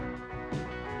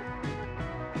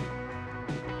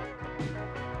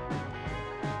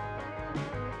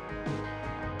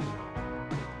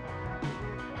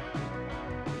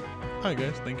Hi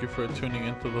guys, thank you for tuning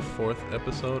into the fourth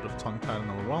episode of Tongue Tied and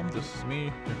Overwhelmed. This is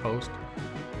me, your host,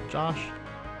 Josh,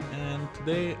 and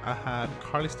today I had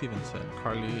Carli Stevenson.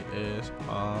 Carli is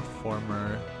a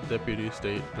former Deputy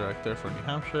State Director for New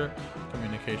Hampshire,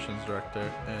 Communications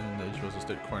Director, and she was a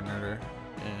State Coordinator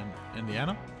in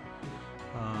Indiana.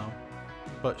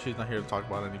 But she's not here to talk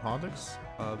about any politics.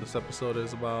 This episode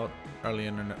is about early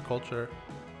internet culture,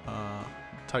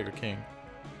 Tiger King.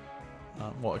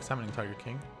 Examining Tiger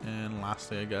King, and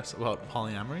lastly, I guess, about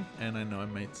polyamory. And I know it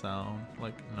might sound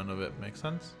like none of it makes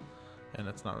sense, and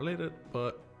it's not related,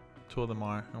 but two of them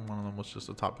are, and one of them was just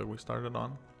a topic we started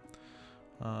on.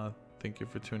 Thank you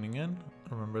for tuning in.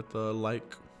 Remember to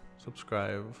like,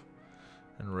 subscribe,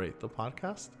 and rate the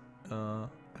podcast.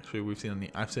 Actually,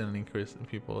 I've seen an increase in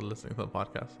people listening to the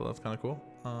podcast, so that's kind of cool.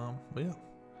 But yeah,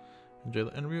 enjoy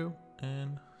the interview,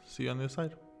 and see you on the other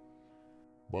side.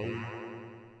 Bye.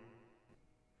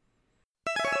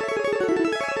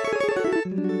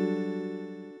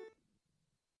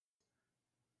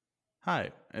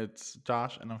 Hi, it's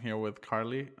Josh, and I'm here with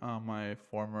Carli, my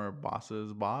former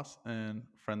boss's boss and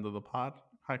friend of the pod.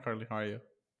 Hi, Carli, how are you?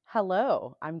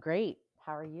 Hello, I'm great.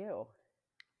 How are you?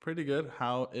 Pretty good.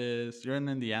 You're in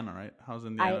Indiana, right? How's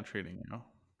Indiana treating you?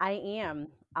 I am.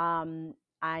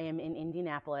 I am in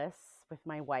Indianapolis with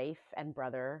my wife and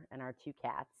brother and our two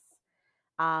cats.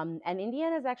 And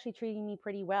Indiana is actually treating me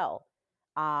pretty well.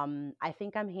 I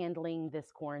think I'm handling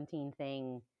this quarantine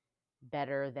thing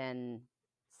better than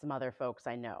some other folks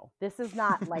I know. This is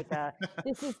not like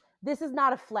this is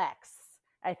not a flex.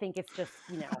 I think it's just,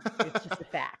 it's just a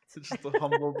fact. It's just a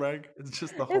humble brag. It's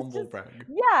just a humble brag.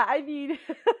 Yeah, I mean,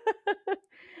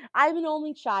 I'm an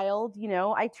only child,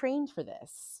 I trained for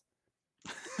this.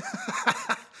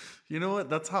 You know what?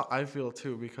 That's how I feel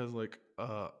too, because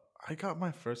I got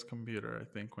my first computer, I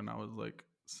think, when I was like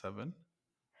 7.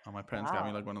 My parents got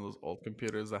me like one of those old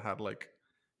computers that had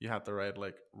you had to write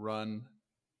run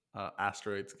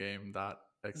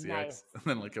asteroidsgame.xex, Nice. and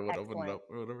then it would open it up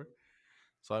or whatever.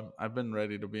 So I've been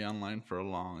ready to be online for a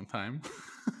long time.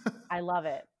 I love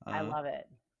it. I love it.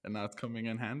 And now it's coming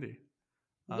in handy.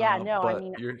 Yeah, no, but I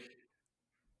mean,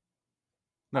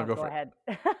 no, go for ahead.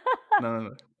 No.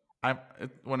 No.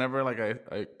 Whenever I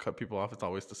cut people off, it's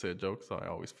always to say a joke, so I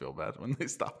always feel bad when they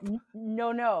stop.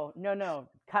 No.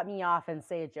 Cut me off and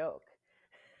say a joke.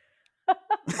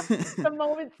 The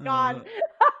moment's gone.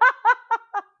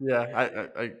 Yeah,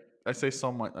 I say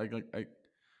so much. I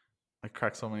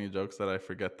crack so many jokes that I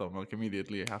forget them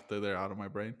immediately after they're out of my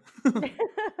brain.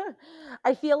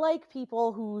 I feel like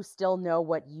people who still know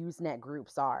what Usenet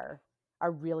groups are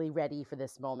really ready for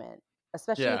this moment,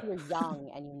 especially if you're young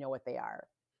and you know what they are.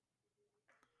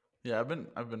 Yeah, I've been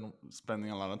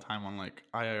spending a lot of time on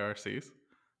IIRCs,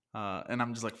 and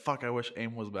I'm just like, fuck. I wish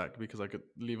AIM was back because I could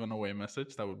leave an away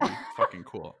message. That would be fucking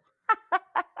cool.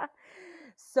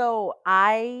 So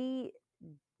I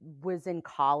was in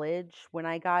college when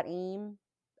I got AIM,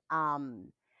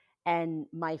 and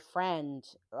my friend,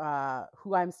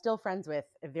 who I'm still friends with,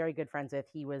 very good friends with,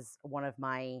 he was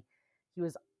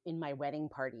in my wedding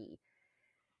party.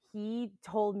 He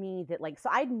told me that so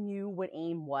I knew what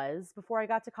AIM was before I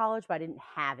got to college, but I didn't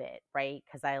have it, right?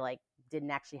 Because I didn't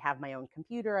actually have my own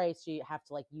computer. I used to have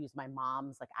to use my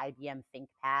mom's IBM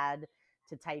ThinkPad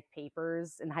to type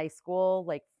papers in high school,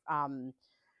 on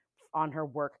her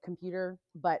work computer.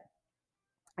 But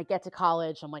I get to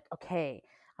college, I'm like, okay,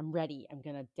 I'm ready. I'm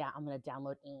gonna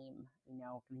download AIM. I'm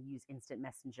gonna use Instant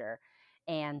Messenger.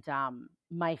 And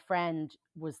my friend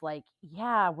was like,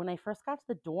 yeah, when I first got to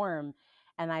the dorm,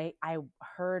 and I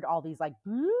heard all these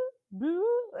boo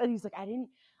boo, and he's like, I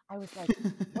was like,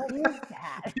 what is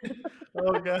that?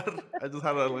 Oh god, I just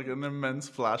had an immense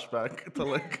flashback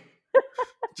to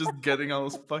just getting all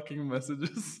those fucking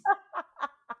messages.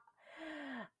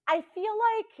 I feel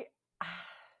like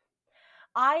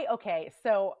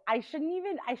so I shouldn't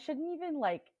even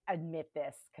admit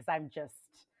this because I'm just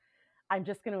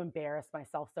going to embarrass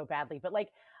myself so badly. But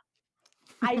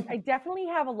I definitely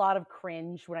have a lot of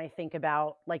cringe when I think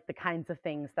about the kinds of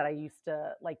things that I used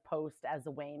to post as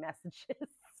away messages.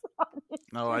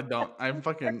 No, I don't. I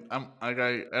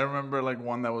remember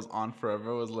one that was on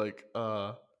forever was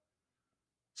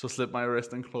so slip my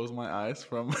wrist and close my eyes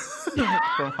from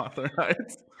from Hawthorne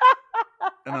Heights.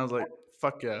 And I was like,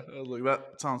 fuck yeah. I was like,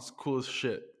 that sounds cool as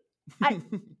shit. This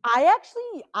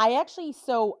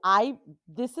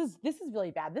is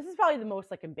really bad. This is probably the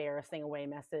most embarrassing away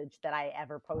message that I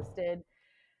ever posted.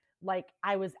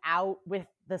 I was out with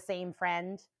the same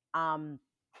friend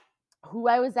who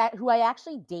I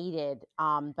actually dated,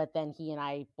 but then he and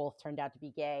I both turned out to be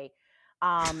gay.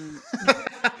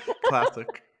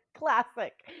 Classic.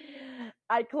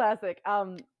 Classic.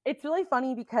 It's really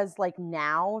funny because like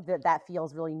now that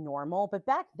feels really normal, but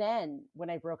back then when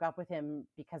I broke up with him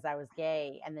because I was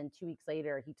gay, and then 2 weeks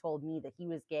later he told me that he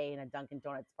was gay in a Dunkin'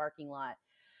 Donuts parking lot.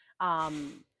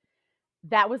 Um,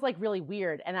 that was like really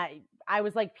weird, and I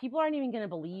was like, people aren't even going to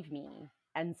believe me,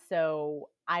 and so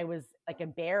I was like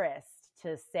embarrassed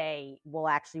to say, well,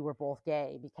 actually, we're both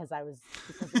gay because it was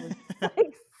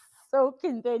like so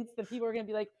convinced that people were going to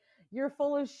be like, you're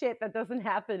full of shit. That doesn't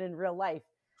happen in real life.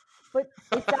 But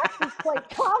it's actually quite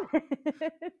common.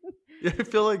 Yeah, I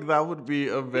feel like that would be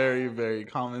a very, very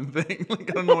common thing. Like,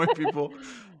 I don't know why people,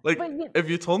 like, But if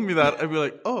you told me that, I'd be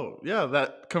like, oh, yeah,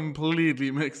 that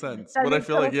completely makes sense. that But I makes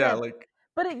feel like, total yeah, sense. like,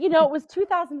 But it was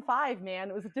 2005, man.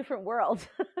 It was a different world.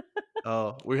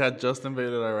 oh, we had just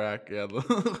invaded Iraq. Yeah,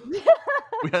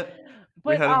 we had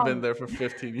we but hadn't been there for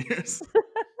 15 years.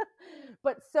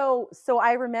 but so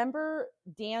I remember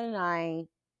Dan and I,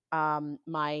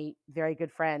 my very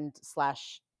good friend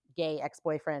slash gay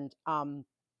ex-boyfriend,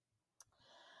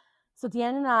 so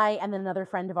Dan and I and then another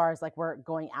friend of ours, like, were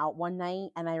going out one night,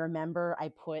 and I remember I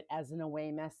put as an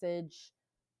away message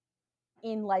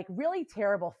in like really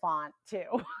terrible font too.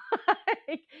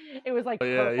 Like, it was like But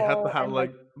yeah, you had to purple have and like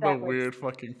like the that like weird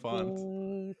fucking font.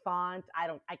 skinny font. I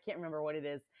can't remember what it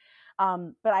is.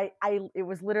 But I it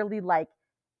was literally like,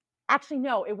 actually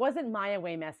no, it wasn't my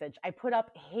away message. I put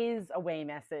up his away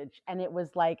message, and it was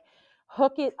like,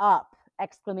 hook it up,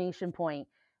 exclamation point,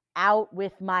 out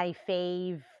with my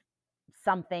fave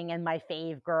something and my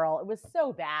fave girl. It was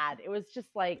so bad. It was just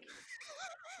like,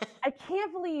 I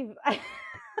can't believe I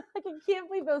can't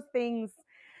believe those things.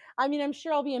 I mean, I'm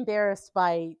sure I'll be embarrassed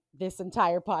by this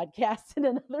entire podcast in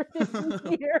another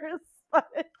 50 years. But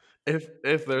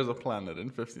If there's a planet in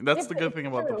 15, that's if the good it's thing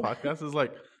about the true. podcast is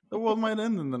like the world might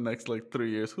end in the next like 3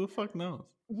 years. Who the fuck knows?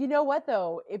 You know what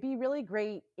though? It'd be really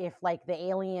great if like the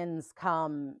aliens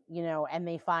come, and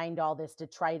they find all this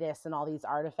detritus and all these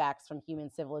artifacts from human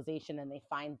civilization, and they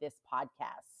find this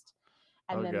podcast.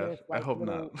 And Oh then gosh, there's I like hope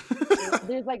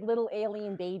not. little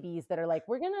alien babies that are like,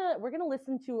 we're gonna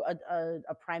listen to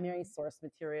a primary source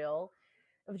material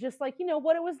of just like,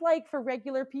 what it was like for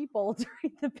regular people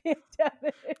during the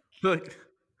pandemic. Like,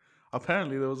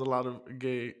 apparently there was a lot of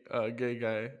gay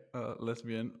guy,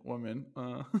 lesbian women,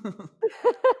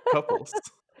 couples,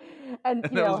 And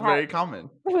and that was very common.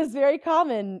 it was very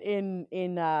common in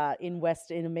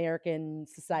American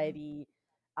society,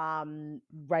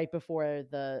 right before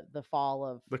the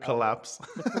fall The collapse,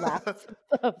 the collapse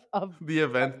of the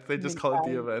event. They just call it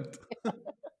the humankind. event.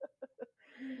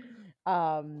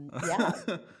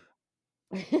 Yeah.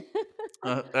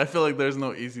 I feel like there's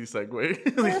no easy segue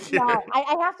like There's not. here.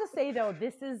 I have to say though,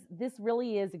 this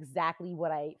really is exactly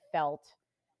what I felt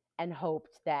and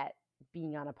hoped that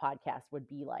being on a podcast would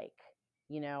be like.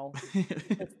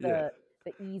 Just Yeah.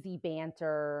 the easy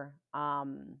banter,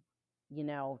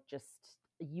 just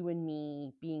you and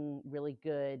me being really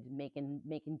good,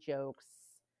 making jokes.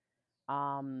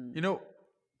 You know,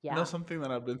 Yeah. something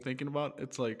that I've been thinking about.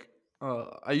 It's like,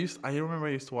 I remember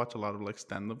I used to watch a lot of like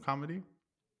stand up comedy,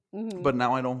 Hmm. but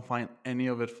now I don't find any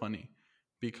of it funny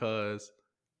because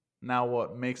now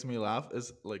what makes me laugh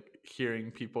is like hearing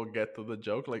people get to the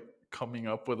joke, like coming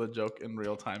up with a joke in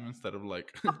real time instead of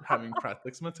like having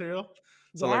practice material.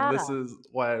 So like Yeah. this is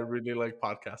why I really like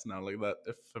podcasts now, like that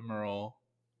ephemeral.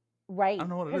 I Right. don't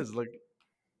know what it Because is.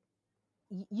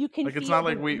 you can Like it's feel not the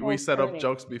like we wheels set up turning.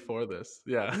 jokes before this.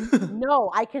 Yeah.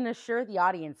 No, I can assure the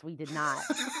audience we did not.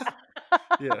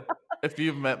 Yeah. If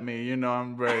you've met me, you know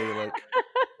I'm very like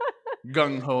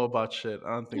gung ho about shit. I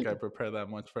don't think I prepare that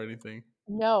much for anything.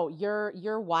 No,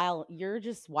 you're wild. You're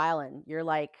just wilding. You're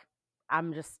like,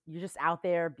 you're just out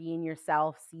there being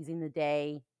yourself, seizing the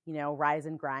day, rise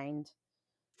and grind.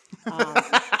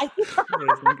 I feel,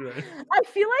 Rise and grind. I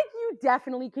feel like you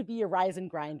definitely could be a rise and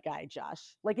grind guy,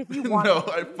 Josh. Like if you wanted No,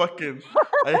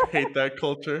 I hate that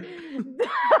culture. to.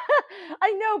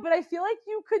 I know, but I feel like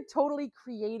you could totally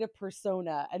create a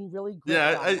persona and really grift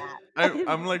Yeah, on that.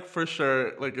 I'm like for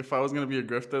sure. Like if I was gonna be a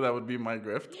grifter, that would be my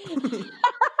grift.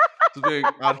 Just being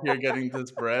out here getting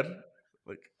this bread.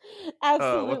 Like, what's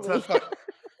Absolutely. that?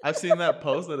 I've seen that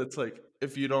post that it's like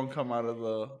if you don't come out of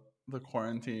the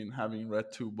quarantine having read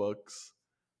 2 books,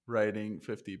 writing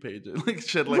 50 pages, like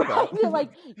shit like Right. that, You're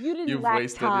like, you didn't you've lack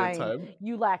wasted your time. time.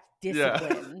 You lacked Yeah,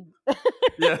 discipline.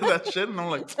 yeah, that shit. And I'm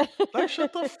like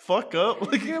shut the fuck up.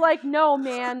 Like, You're like, no,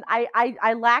 man,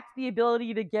 I lacked the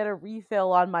ability to get a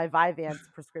refill on my Vyvanse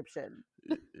prescription.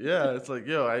 yeah, it's like,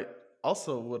 yo, I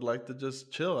also would like to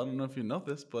just chill. I don't know if you know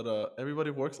this, but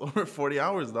everybody works over 40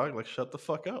 hours, dog. Like, shut the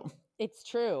fuck up. It's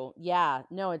true. Yeah,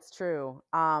 no, it's true.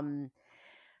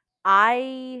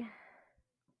 I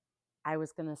I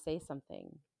was gonna say something.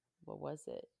 What was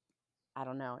it? I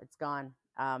don't know. It's gone.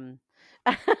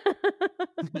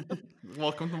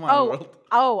 Welcome to my oh, world.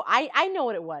 I know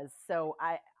what it was. So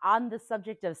I on the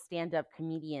subject of stand-up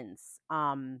comedians.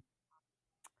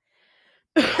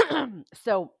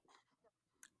 So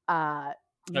Have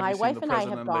my you seen wife the and I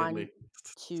have president gone lately?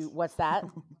 to what's that?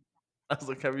 I was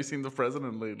like, have you seen the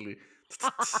president lately?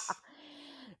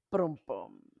 Boom,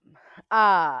 boom.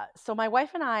 So my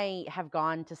wife and I have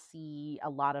gone to see a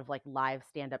lot of like live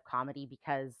stand-up comedy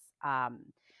because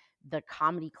the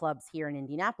comedy clubs here in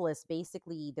Indianapolis,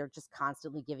 basically they're just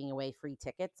constantly giving away free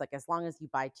tickets. Like as long as you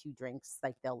buy 2 drinks,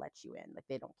 like they'll let you in. Like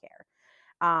they don't care.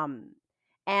 Um,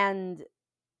 and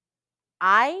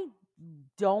I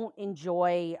don't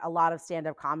enjoy a lot of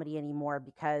stand-up comedy anymore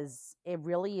because it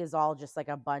really is all just like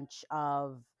a bunch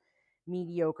of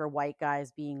mediocre white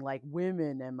guys being like,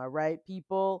 women, am I right,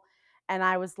 people? And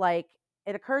I was like,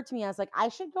 it occurred to me, I was like, I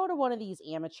should go to one of these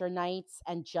amateur nights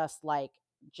and just like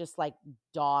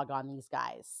dog on these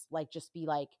guys. Like just be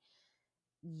like,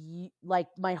 like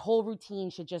my whole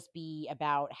routine should just be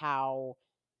about how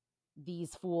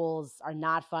these fools are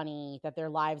not funny, that their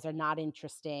lives are not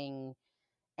interesting,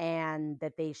 and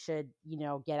that they should,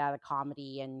 get out of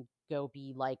comedy and go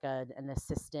be like an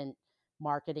assistant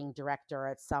marketing director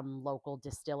at some local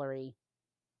distillery.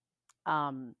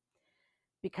 Um,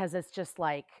 because it's just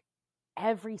like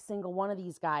every single one of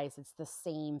these guys, it's the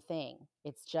same thing.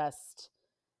 It's just,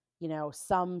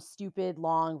 some stupid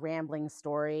long rambling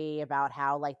story about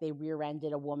how like they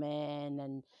rear-ended a woman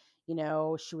and,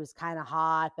 she was kind of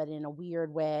hot, but in a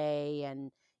weird way.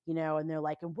 And they're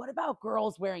like, and what about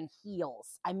girls wearing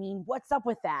heels? I mean, what's up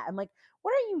with that? I'm like,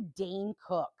 what are you, Dane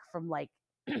Cook from like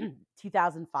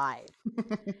 2005?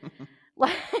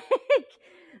 Like,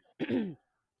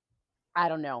 I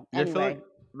don't know. Yeah, I feel like Anyway,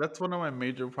 that's one of my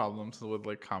major problems with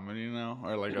like comedy now,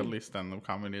 or like at least stand-up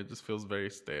comedy. It just feels very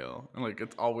stale, and like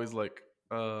it's always like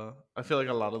I feel like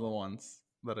a lot of the ones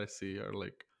that I see are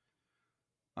like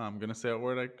I'm gonna say a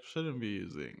word I shouldn't be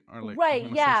using, or like I'm right,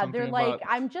 gonna say yeah, they're something like, about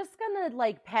I'm just gonna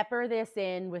like pepper this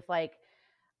in with like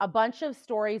a bunch of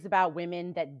stories about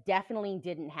women that definitely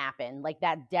didn't happen. Like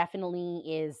that definitely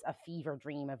is a fever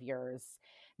dream of yours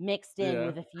mixed in yeah,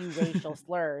 with a few racial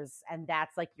slurs, and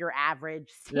that's like your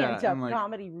average yeah, stand-up and like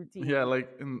comedy yeah, routine. like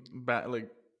in bad like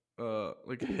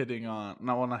hitting on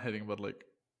not well not hitting but like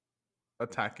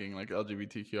attacking like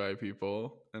LGBTQI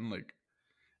people and like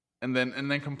and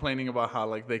then complaining about how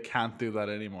like they can't do that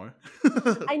anymore.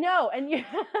 I know, and you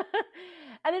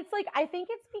and it's like I think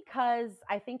it's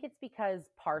because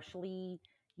partially,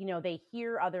 they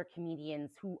hear other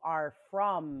comedians who are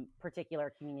from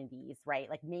particular communities, right?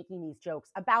 Like making these jokes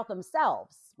about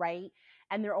themselves, right?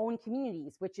 And their own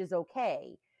communities, which is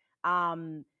okay.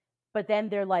 Um, but then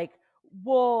they're like,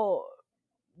 well,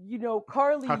 How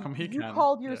Carly, come he you can?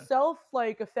 called Yeah. yourself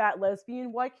like a fat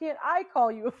lesbian. Why can't I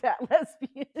call you a fat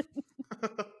lesbian?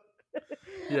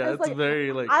 Yeah, It's it's like,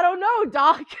 very like I don't know,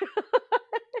 doc.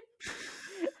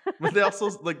 but they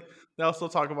also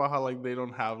talk about how like they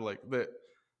don't have like that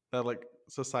like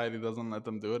society doesn't let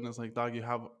them do it and it's like dog you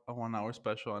have a 1 hour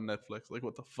special on Netflix like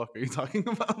what the fuck are you talking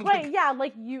about Right, like yeah,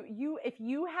 like if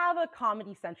you have a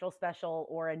Comedy Central special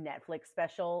or a Netflix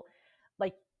special,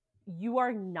 like you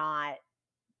are not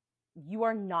you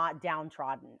are not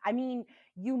downtrodden. I mean,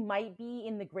 you might be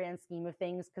in the grand scheme of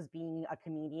things because being a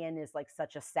comedian is like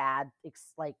such a sad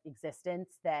like existence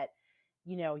that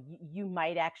you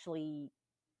might actually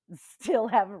still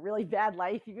have a really bad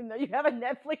life even though you have a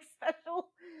Netflix special.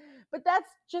 But that's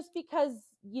just because,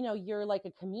 you're like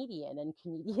a comedian and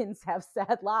comedians have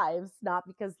sad lives, not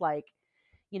because like,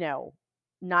 you know,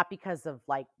 not because of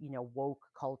like, woke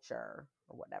culture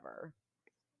or whatever.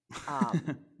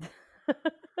 Um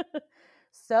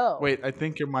so, wait I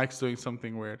think your mic's doing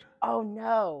something weird. oh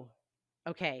no.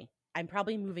 Okay, I'm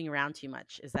probably moving around too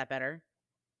much. Is that better?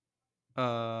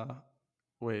 uh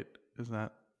wait is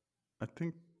that I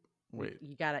think You, wait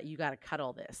you gotta you gotta cut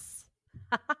all this.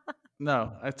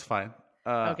 no it's fine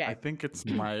I Okay. think it's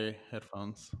my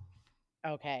headphones.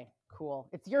 Okay, cool.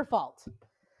 It's your fault.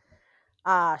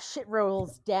 Shit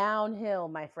rolls downhill,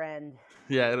 my friend.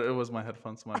 Yeah it was my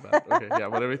headphones my bad okay yeah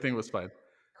but everything was fine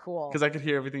because Cool. I could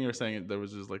hear everything you were saying there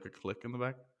was just like a click in the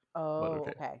back but Oh,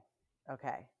 okay.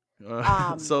 okay.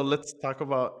 Okay. So Um, let's talk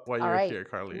about why all you're right. here,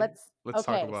 Carly. Let's Let's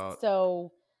talk okay. about.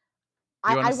 So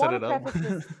You I, want I to set want to it up? preface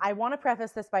this. I want to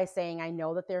preface this by saying I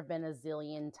know that there have been a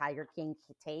zillion Tiger King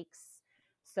takes.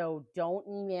 So don't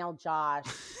email Josh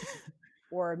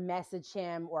or message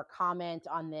him or comment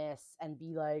on this and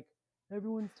be like,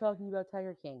 everyone's talking about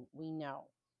Tiger King. We know.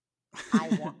 I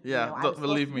want, Yeah, I was supposed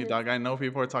believe to me, do this. dog. I know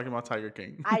people are talking about Tiger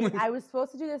King. I was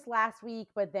supposed to do this last week,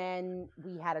 but then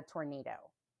we had a tornado,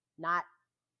 not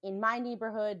in my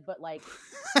neighborhood, but like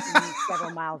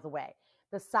several miles away.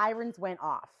 The sirens went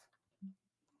off.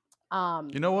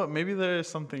 You know what? Maybe there is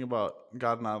something about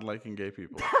God not liking gay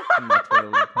people, and that's why there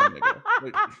was a tornado.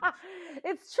 Like,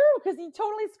 It's true because he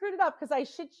totally screwed it up. Because I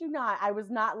shit you not, I was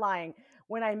not lying.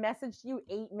 When I messaged you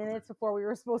 8 minutes before we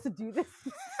were supposed to do this,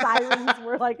 sirens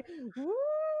were like, woo!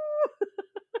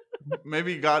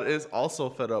 maybe God is also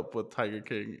fed up with Tiger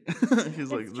King.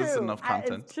 He's like, It's this is true. enough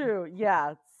content. It's true.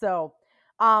 Yeah. So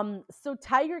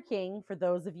Tiger King, for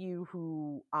those of you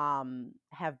who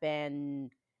have been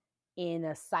in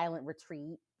a silent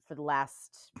retreat for the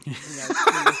last 2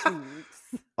 weeks.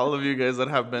 All of you guys that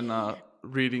have been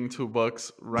reading 2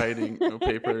 books, writing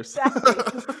papers, Exactly.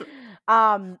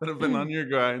 that have been on your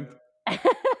grind.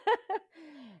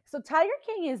 So Tiger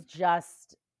King is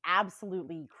just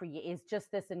absolutely is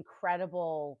just this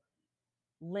incredible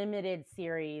limited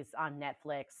series on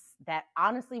Netflix that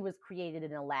honestly was created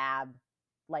in a lab,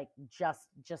 like just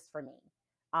for me.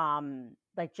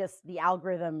 Like just the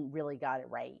algorithm really got it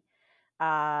right.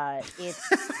 It's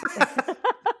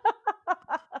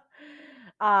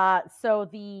so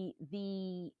the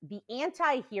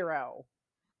anti-hero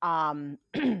of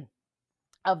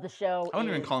the show I wouldn't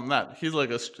even is call him that. He's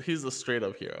a straight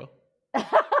up hero.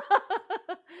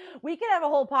 we could have a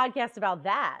whole podcast about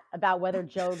that, about whether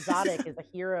Joe Exotic is a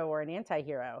hero or an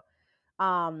anti-hero.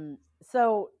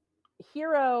 So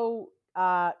hero,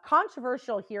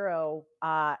 controversial hero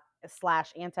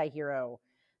slash anti-hero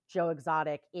Joe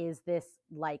Exotic is this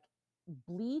like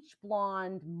bleach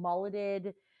blonde,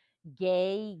 mulleted,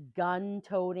 gay,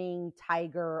 gun-toting,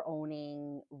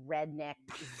 tiger-owning redneck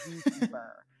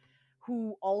zookeeper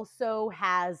who also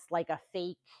has like a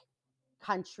fake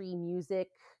country music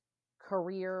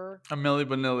career. A Milli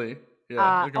Vanilli.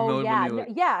 Yeah, like a Milli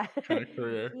Vanilli yeah. kind of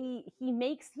career. He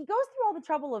goes through all the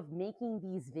trouble of making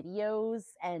these videos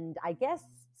and I guess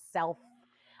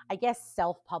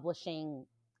self-publishing,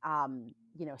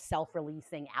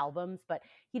 self-releasing albums, but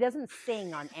he doesn't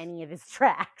sing on any of his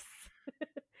tracks.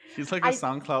 He's like a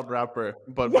SoundCloud rapper,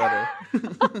 but Yeah.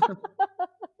 better.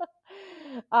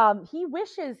 He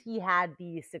wishes he had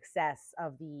the success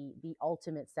of the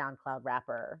ultimate SoundCloud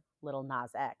rapper, Lil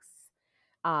Nas X.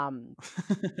 Um,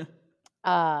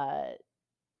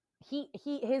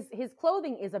 his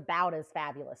clothing is about as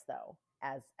fabulous though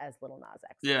as Lil Nas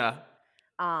X. Yeah.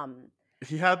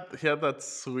 He had that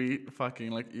sweet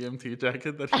fucking like EMT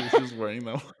jacket that he was just wearing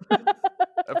though.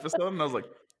 Episode, and I was like,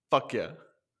 fuck yeah.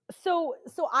 So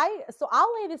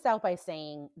I'll lay this out by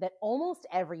saying that almost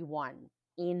everyone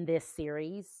in this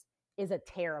series is a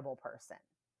terrible person.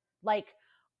 Like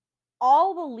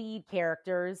all the lead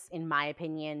characters, in my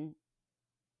opinion,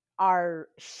 are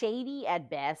shady at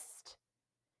best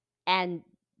and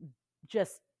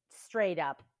just straight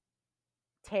up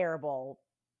terrible,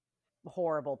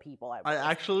 horrible people. I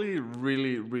actually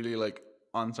really, really like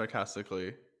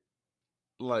unsarcastically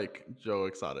like Joe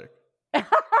Exotic.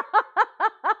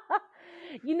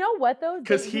 You know what though?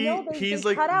 Because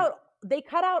They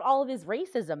cut out all of his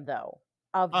racism though.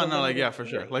 Of oh the no, like yeah, for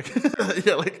series. sure. Like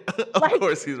yeah, like of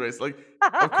course he's racist. Like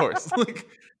of course. Like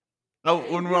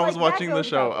when I was watching the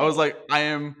show, I was like, I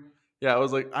am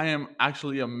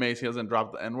actually amazed he hasn't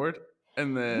dropped the N-word.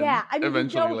 And then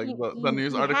eventually like the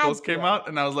news articles came out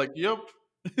and I was like, yep.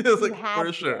 It was like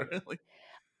for sure. Like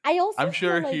I'm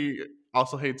sure he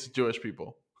also hates Jewish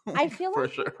people. I feel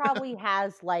like sure. he probably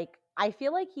has like I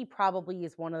feel like he probably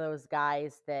is one of those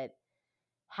guys that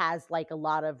has like a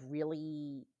lot of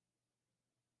really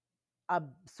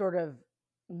sort of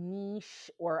niche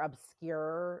or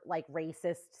obscure like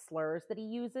racist slurs that he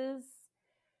uses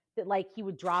that like he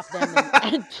would drop them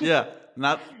and yeah,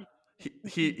 not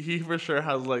he for sure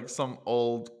has like some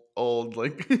old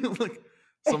like like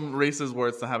some racist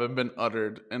words that haven't been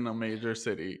uttered in a major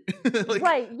city like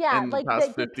right, yeah, in the like past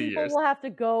that 50 people years. will have to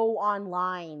go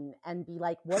online and be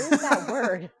like, what is that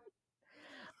word?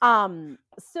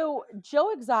 So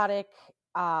Joe Exotic,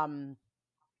 yeah,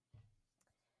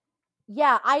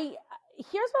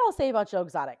 here's what I'll say about Joe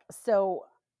Exotic. So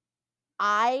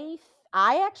I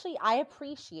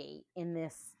appreciate in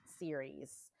this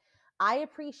series, I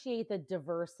appreciate the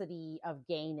diversity of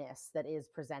gayness that is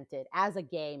presented as a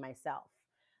gay myself.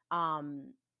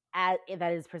 That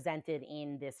is presented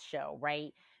in this show,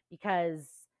 right? Because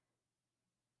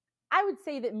I would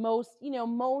say that most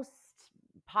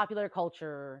popular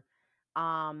culture,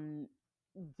 um,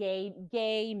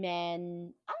 gay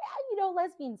men,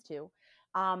 lesbians too,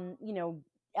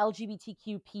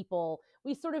 LGBTQ people,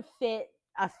 we sort of fit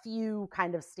a few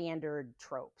kind of standard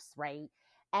tropes, right?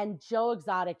 And Joe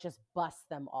Exotic just busts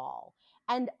them all.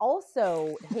 And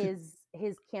also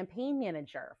his campaign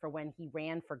manager for when he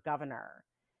ran for governor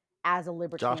as a Josh,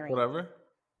 libertarian, whatever.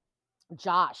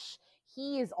 Josh,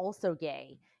 he is also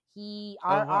gay. He Oh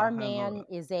our wow, I didn't know man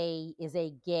that. is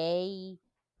a gay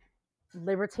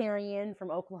libertarian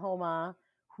from Oklahoma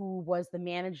who was the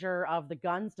manager of the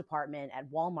guns department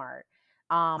at Walmart.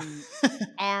 Um,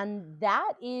 and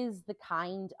that is the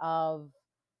kind of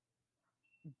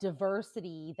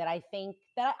diversity that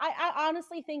I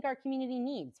honestly think our community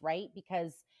needs, right?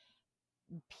 Because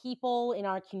people in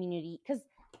our community, because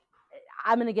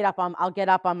I'll get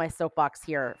up on my soapbox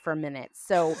here for a minute.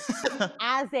 So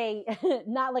as a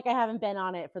not like I haven't been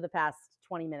on it for the past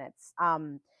 20 minutes.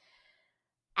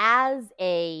 As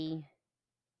a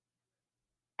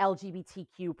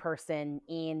LGBTQ person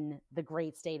in the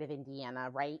great state of Indiana,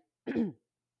 right?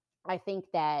 I think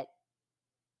that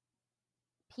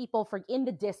people in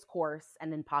the discourse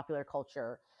and in popular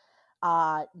culture,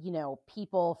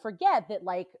 people forget that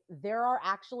like there are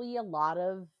actually a lot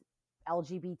of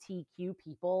LGBTQ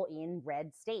people in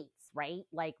red states, right?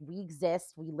 Like we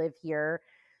exist, we live here.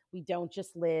 We don't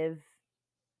just live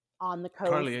on the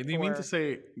coast Carly, do you mean to or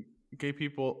say gay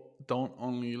people don't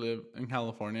only live in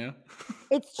California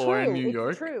it's or in true. New It's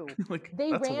York? true. Like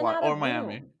They that's ran why, out or of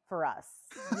Miami. room for us,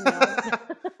 you know?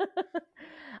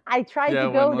 I tried Yeah, to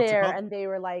when go what's it there called? and they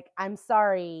were like, I'm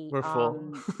sorry, We're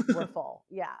full. we're full.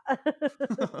 Yeah.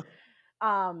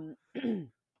 um,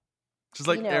 Just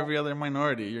you like know, every other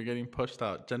minority, you're getting pushed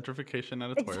out. Gentrification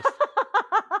at its ex- worst.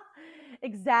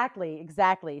 exactly,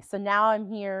 exactly. So now I'm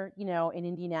here, in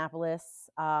Indianapolis,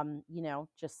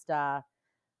 just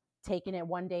taking it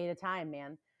one day at a time,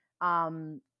 man.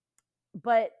 Um,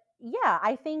 but yeah,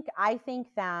 I think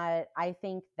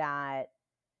that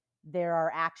there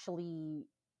are actually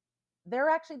there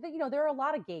are a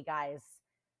lot of gay guys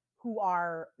who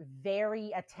are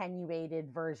very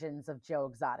attenuated versions of Joe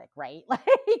Exotic, right?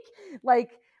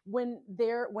 Like when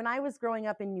I was growing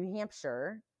up in New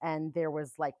Hampshire and there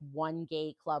was like one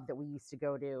gay club that we used to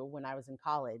go to when I was in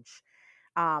college.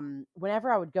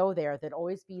 Whenever I would go there, there'd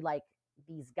always be like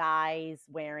these guys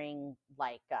wearing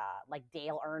like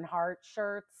Dale Earnhardt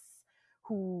shirts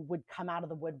who would come out of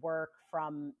the woodwork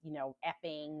from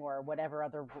Epping or whatever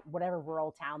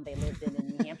rural town they lived in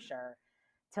New Hampshire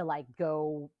to like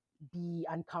go be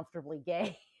uncomfortably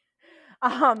gay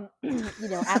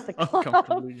at the club.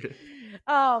 Uncomfortably gay.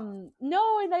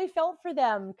 No, and I felt for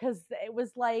them because it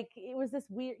was this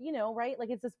weird, right? Like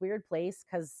it's this weird place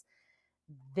because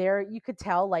there you could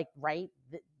tell, like, right,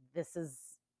 this is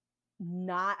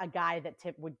not a guy that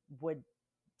would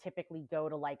typically go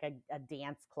to like a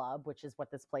dance club, which is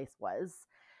what this place was.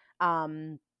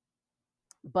 Um,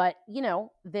 but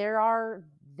there are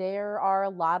a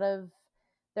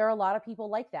lot of people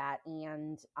like that,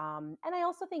 and I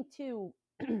also think too,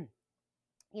 you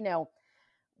know,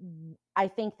 I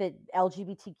think that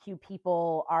LGBTQ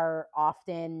people are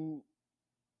often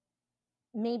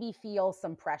maybe feel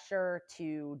some pressure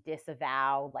to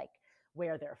disavow like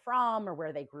where they're from or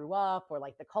where they grew up or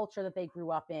like the culture that they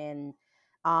grew up in.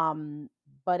 Um,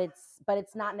 but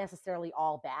it's not necessarily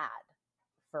all bad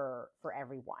for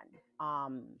everyone.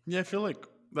 Um, Yeah, I feel like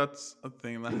that's a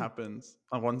thing that happens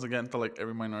once again to like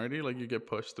every minority. Like you get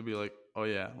pushed to be like, oh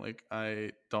yeah, like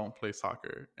I don't play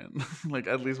soccer, and like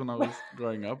at least when I was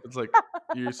growing up, it's like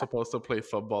you're supposed to play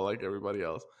football like everybody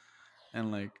else,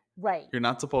 and like right. you're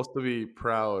not supposed to be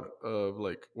proud of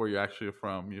like where you're actually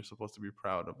from. You're supposed to be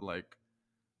proud of like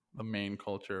the main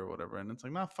culture or whatever. And it's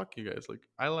like, nah, fuck you guys. Like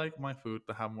I like my food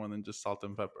to have more than just salt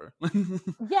and pepper.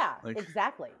 Yeah, Like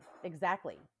exactly.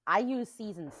 Exactly. I use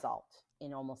seasoned salt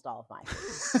in almost all of my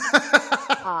food.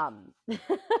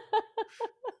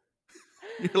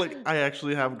 you're like, I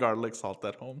actually have garlic salt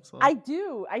at home, so I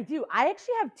do. I do. I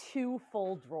actually have two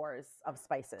full drawers of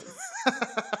spices.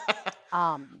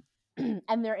 Um,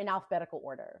 and they're in alphabetical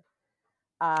order.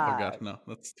 oh Uh, god, no,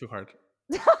 that's too hard.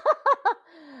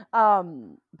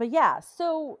 but yeah,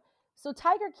 so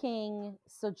Tiger King,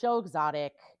 so Joe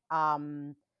Exotic,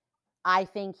 I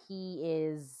think he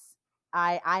is.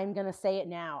 I'm gonna say it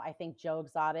now. I think Joe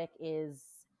Exotic is,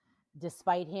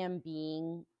 despite him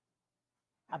being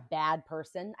a bad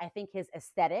person, I think his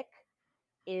aesthetic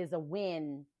is a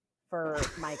win for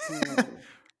my community.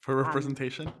 For Um,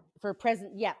 representation.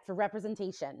 for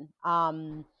representation.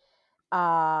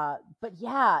 But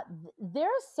yeah,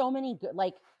 there's so many good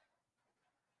like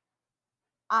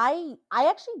I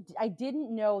actually I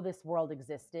didn't know this world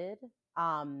existed.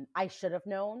 I should have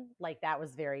known. Like that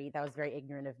was very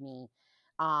ignorant of me.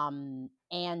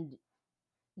 And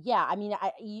yeah, I mean,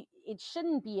 it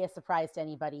shouldn't be a surprise to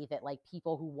anybody that like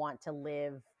people who want to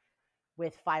live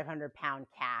with 500-pound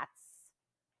cats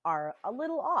are a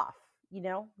little off. You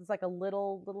know, there's like a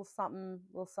little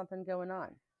something going on.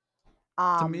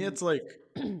 To me, Um, it's like,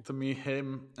 to me,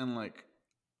 him and like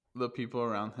the people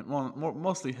around him, well,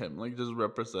 mostly him, like just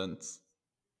represents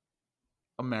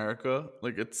America.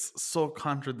 Like it's so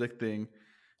contradicting.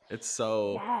 It's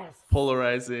so yes,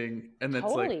 polarizing, and it's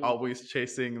like totally. always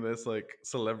chasing this like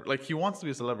celebrity. Like he wants to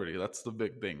be a celebrity. That's the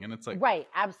big thing, and it's like Right,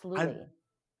 I. absolutely.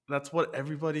 That's what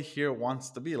everybody here wants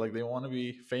to be. Like they want to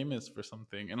be famous for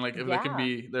something, and like if they can Yeah,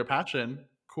 be their passion,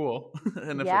 cool.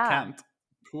 And if it yeah. can't,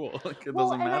 cool. Like it Well,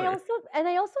 doesn't and matter.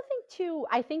 I also think too.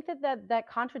 I think that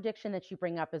contradiction that you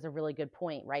bring up is a really good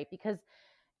point, right? Because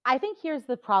I think here's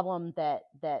the problem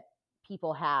that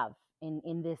people have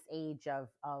in this age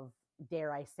of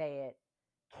dare I say it,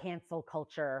 cancel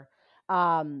culture,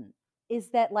 um, is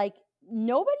that like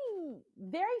nobody,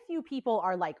 very few people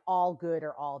are like all good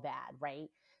or all bad, right?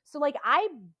 So like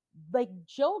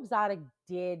Joe Exotic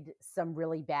did some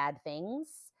really bad things.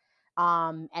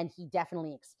 And he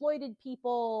definitely exploited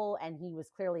people, and he was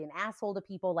clearly an asshole to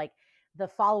people. Like the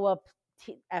follow-up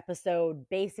episode,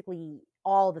 basically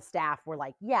all the staff were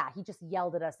like, yeah, he just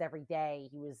yelled at us every day,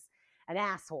 he was an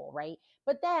asshole, right?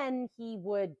 But then he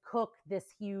would cook this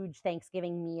huge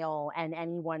Thanksgiving meal, and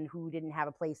anyone who didn't have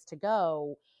a place to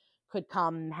go could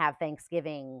come have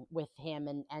Thanksgiving with him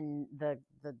and the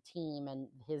team and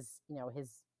his, you know, his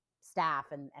staff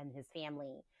and his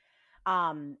family.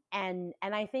 And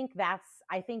I think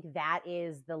that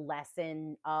is the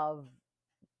lesson of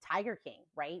Tiger King,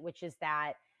 right? Which is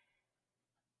that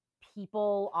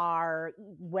people are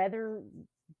whether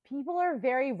people are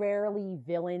very rarely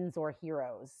villains or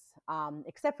heroes.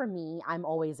 Except for me, I'm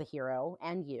always a hero,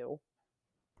 and you.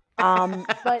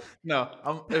 But No,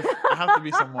 if I have to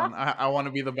be someone, I want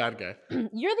to be the bad guy.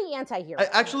 you're the I anti-hero.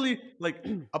 actually like,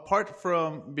 apart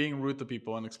from being rude to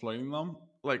people and exploiting them,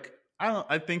 like I don't.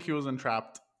 I think he was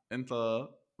entrapped into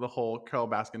the whole Carol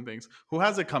Baskin things. Who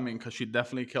has it coming? Because she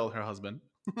definitely killed her husband.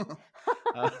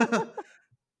 uh,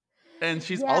 and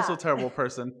she's also Yeah. a terrible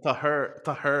person to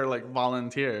her like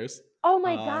volunteers. Oh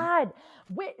my Um, god.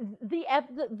 Wait,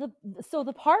 so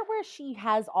the part where she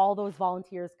has all those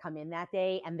volunteers come in that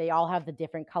day and they all have the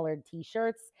different colored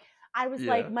t-shirts. I was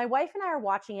like, yeah, my wife and I are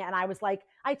watching it, and I was like,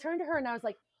 I turned to her and I was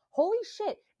like, "Holy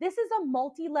shit. This is a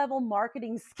multi-level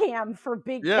marketing scam for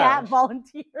big yeah. cat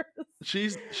volunteers."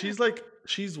 She's like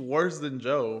she's worse than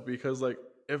Joe because like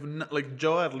if like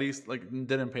Joe at least like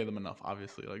didn't pay them enough,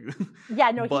 obviously, like,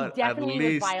 Yeah, no, he but at definitely was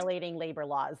least, violating labor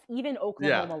laws, even yeah.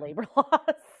 Oklahoma labor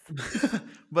laws.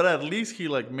 But at least he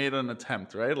like made an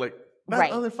attempt, right? Like that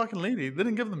Right. other fucking lady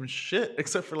didn't give them shit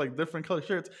except for like different color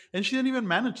shirts, and she didn't even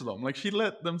manage them. Like she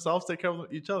let themselves take care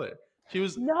of each other. She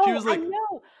No, was I like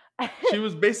know. she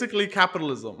was basically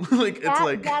capitalism. Like it's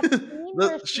like That scene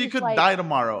where she she's could like, die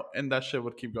tomorrow and that shit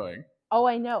would keep going. oh,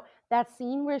 I know. That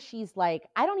scene where she's like,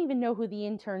 I don't even know who the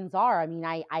interns are. I mean,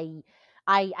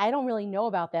 I don't really know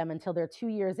about them until they're 2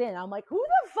 years in. I'm like, who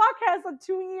the fuck has a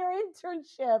 2 year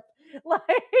internship? Like,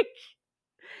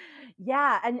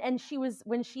 yeah. And she was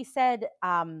when she said,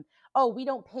 oh, we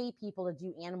don't pay people to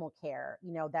do animal care.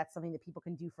 You know, that's something that people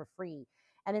can do for free.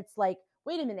 And it's like,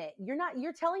 wait a minute,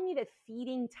 you're telling me that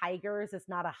feeding tigers is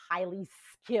not a highly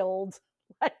skilled,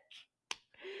 like,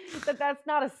 that's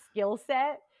not a skill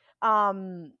set.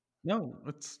 Um, No,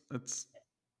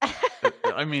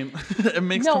 I mean, it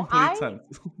makes no, complete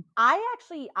sense.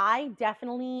 I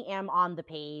definitely am on the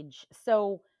page.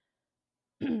 So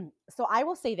so I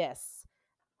will say this.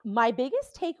 My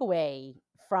biggest takeaway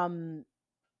from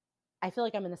I feel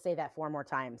like I'm going to say that 4 more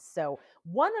times. So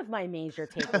one of my major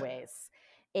takeaways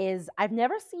is I've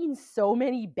never seen so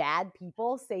many bad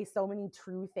people say so many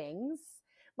true things.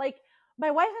 Like my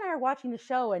wife and I are watching the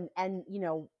show, and you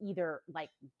know, either like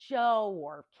Joe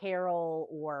or Carol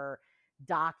or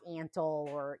Doc Antle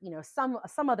or, you know,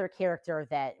 some other character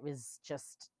that was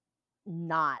just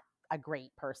not a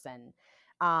great person.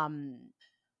 Um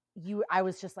you I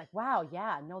was just like, wow,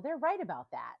 yeah, no, they're right about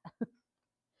that.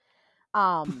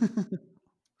 Um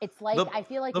it's like the I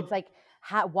feel like the it's like,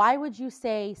 why would you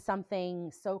say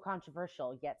something so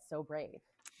controversial yet so brave?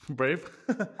 Brave.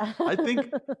 I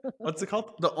think, what's it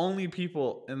called? The only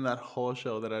people in that whole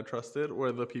show that I trusted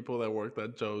were the people that worked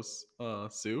at Joe's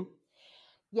Sue.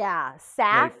 Yeah,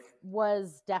 Sass Like,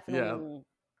 was yeah, definitely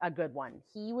a good one.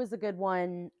 He was a good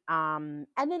one. And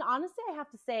then honestly, I have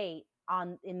to say,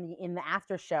 on in the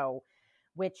after show,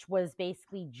 which was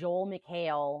basically Joel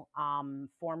McHale,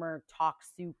 former Talk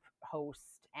Soup host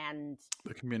and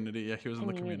the Community. Yeah, he was in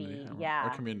the Community. Community, Or yeah.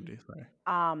 Community. Sorry.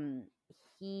 Um,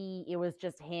 it was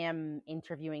just him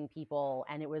interviewing people,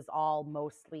 and it was all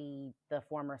mostly the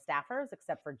former staffers,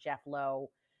 except for Jeff Lowe,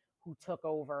 who took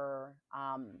over.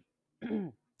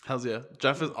 Hells yeah.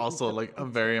 Jeff is He also took like a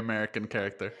very American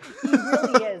character. he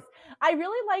really is. I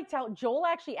really liked how Joel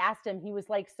actually asked him. He was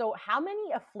like, "So, how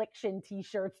many Affliction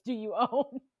T-shirts do you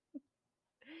own?"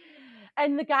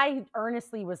 And the guy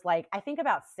earnestly was like, "I think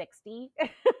about 60."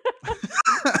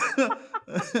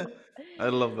 I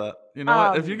love that. You know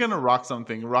what? If you're um, gonna rock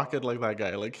something, rock it like that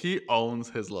guy. Like he owns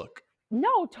his look.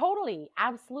 no, totally,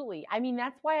 absolutely. I mean,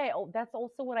 that's why that's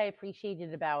also what I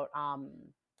appreciated about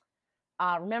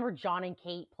remember John and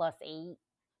Kate plus 8,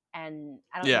 and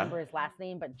I don't Yeah. remember his last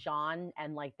name, but John,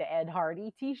 and like the Ed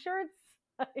Hardy T-shirts.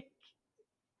 Like,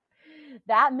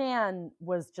 that man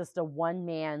was just a one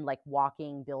man like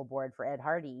walking billboard for Ed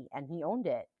Hardy, and he owned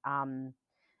it.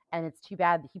 And it's too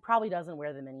bad he probably doesn't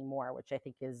wear them anymore, which I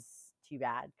think is too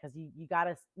bad, because you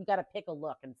gotta pick a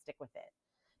look and stick with it.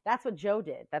 That's what Joe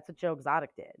did. That's what Joe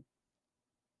Exotic did.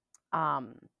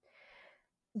 Um,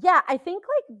 yeah, I think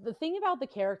like the thing about the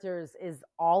characters is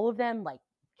all of them, like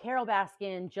Carol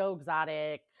Baskin, Joe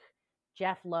Exotic,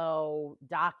 Jeff Lowe,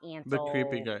 Doc The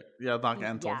creepy Antle. guy. Yeah, Doc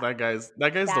Antle. Yeah, That guy's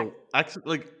that the actually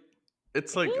like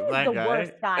it's like he's the that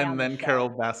worst guy guy and on the then Carol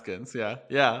show. Baskins. Yeah.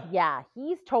 Yeah. Yeah,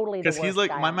 he's totally the Because he's worst like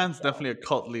guy my on the man's show. definitely a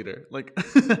cult leader. Like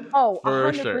Oh, a for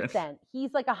hundred sure. percent.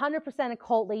 He's like 100% a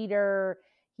cult leader.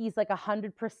 He's like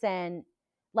 100%.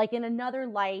 Like in another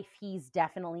life, he's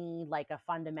definitely like a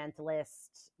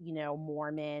fundamentalist,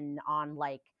 Mormon on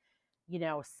like,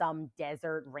 some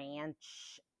desert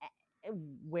ranch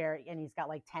and he's got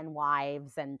like 10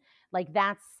 wives, and like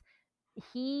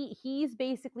he's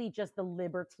basically just the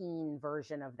libertine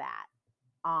version of that.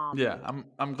 Yeah, Um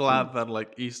I'm glad that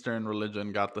like Eastern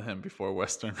religion got to him before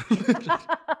Western religion.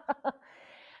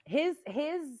 his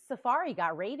safari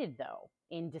got raided though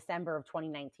in December of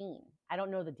 2019. I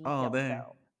don't know the Oh details dang.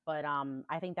 though, but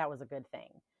I think that was a good thing.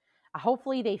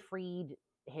 Hopefully they freed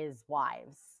his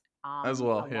wives As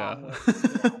well, yeah. along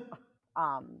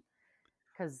with,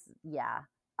 cuz yeah.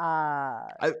 Uh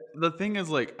The thing is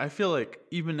like I feel like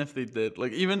even if they did,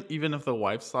 like even if the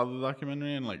wife saw the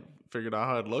documentary and like figured out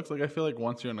how it looks, like I feel like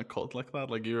once you're in a cult like that,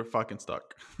 like you're fucking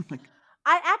stuck. Like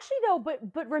I actually though,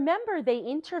 but remember they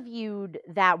interviewed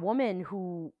that woman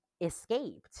who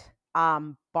escaped,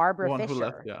 the Barbara one who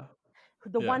left, Fisher, yeah.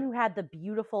 the Yeah. one who had the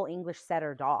beautiful English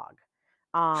setter dog.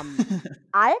 Um,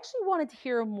 I actually wanted to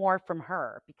hear more from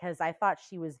her because I thought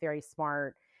she was very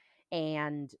smart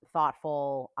and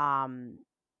thoughtful.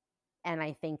 And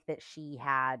I think that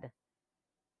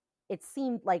it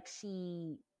seemed like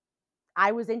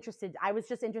I was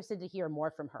just interested to hear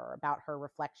more from her about her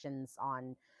reflections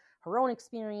on her own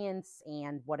experience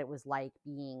and what it was like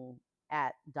being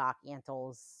at Doc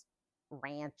Antle's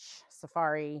ranch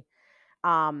safari.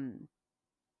 Um,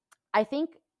 I think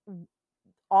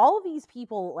all of these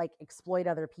people like exploit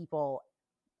other people,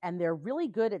 and they're really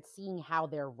good at seeing how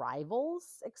their rivals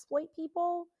exploit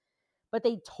people, but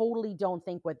they totally don't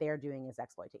think what they're doing is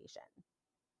exploitation,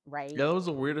 right? Yeah, that was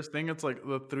the weirdest thing. It's like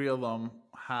the three of them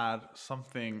had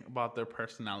something about their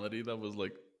personality that was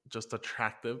like just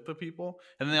attractive to people,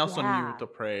 and they also knew Yeah. to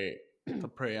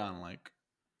prey on like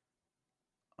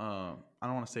I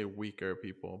don't want to say weaker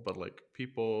people, but like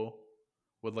people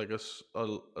with like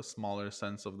a smaller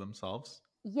sense of themselves.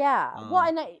 Yeah.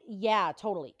 Well, Um, yeah,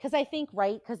 totally. Cuz I think,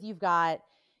 right, cuz you've got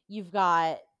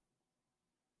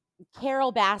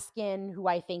Carol Baskin, who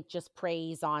I think just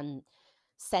preys on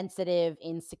sensitive,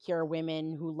 insecure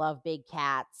women who love big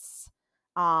cats.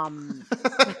 Um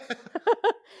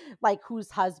like whose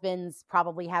husbands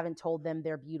probably haven't told them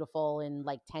they're beautiful in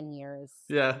like 10 years.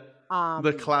 yeah, Um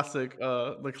the classic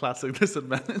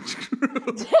disadvantage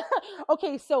group.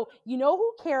 okay, so you know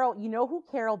who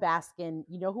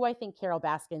I think Carol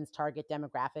Baskin's target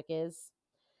demographic is?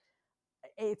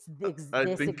 It's I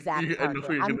this think exact I know who target.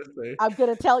 you're I'm gonna say. I'm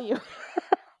going to tell you.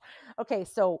 Okay,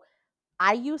 so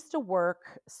I used to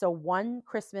work. So one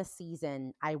Christmas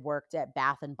season, I worked at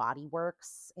Bath and Body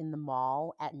Works in the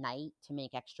mall at night to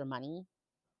make extra money.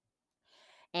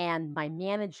 And my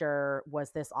manager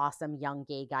was this awesome young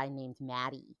gay guy named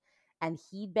Maddie. And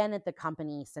he'd been at the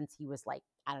company since he was like,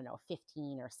 I don't know,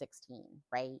 15 or 16,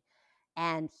 right?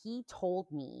 And he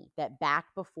told me that back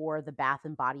before the Bath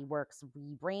and Body Works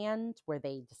rebrand, where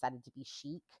they decided to be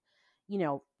chic,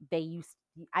 they used,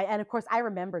 and of course, I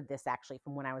remembered this actually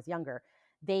from when I was younger.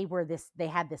 They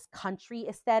had this country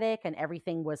aesthetic, and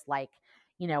everything was like,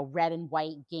 red and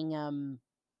white gingham,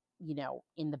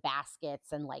 in the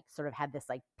baskets, and like sort of had this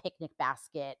like picnic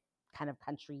basket kind of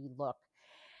country look.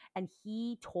 And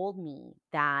he told me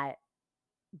that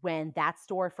when that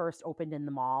store first opened in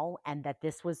the mall and that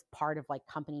this was part of like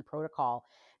company protocol,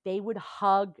 they would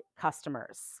hug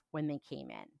customers when they came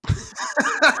in.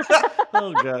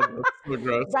 Oh god, that's so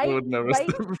gross. I Right? would never Right?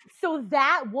 stop. So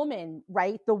that woman,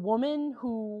 right? The woman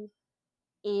who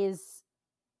is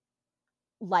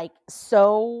like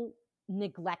so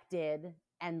neglected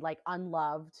and like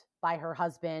unloved by her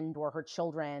husband or her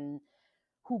children,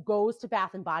 who goes to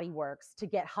Bath and Body Works to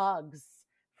get hugs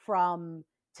from,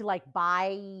 to like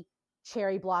buy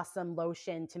cherry blossom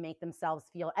lotion to make themselves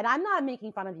feel, and I'm not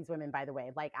making fun of these women, by the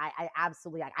way, like I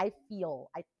absolutely, I feel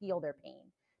their pain.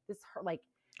 This her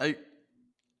I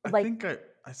I like think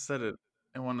I said it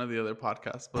in one of the other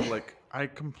podcasts, but like I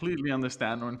completely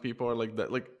understand when people are like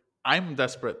that. Like I'm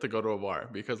desperate to go to a bar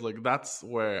because like that's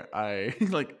where I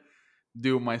like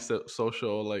do my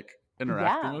social like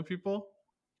interacting yeah. with people.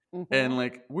 And Hmm.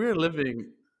 like we're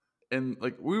living in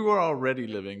like we were already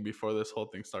living before this whole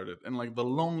thing started in like the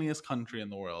loneliest country in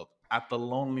the world at the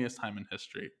loneliest time in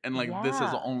history. And like this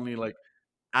is Yeah, only like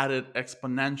added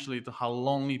exponentially to how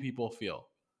lonely people feel.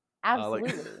 Like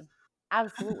absolutely.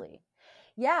 Absolutely.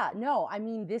 Yeah, no, I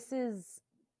mean, this is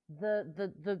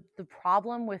the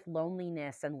problem with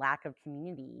loneliness and lack of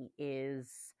community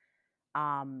is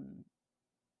um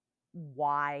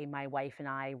why my wife and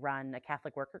I run a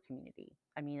Catholic worker community.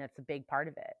 I mean, it's a big part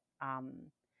of it. Um,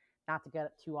 not to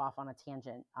get too off on a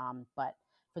tangent, but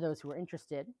for those who are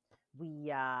interested,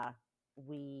 we uh,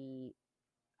 we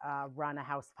run a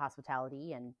house of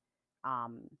hospitality, and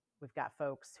um, we've got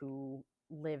folks who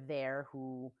live there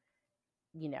who,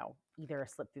 either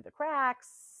slip through the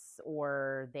cracks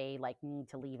or they like need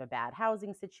to leave a bad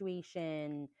housing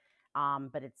situation.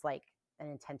 But it's like an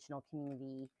intentional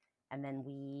community. And then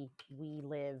we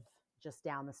live just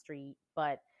down the street.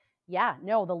 But yeah,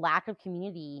 no, the lack of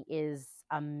community is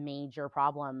a major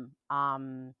problem.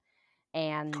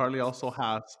 And Carly also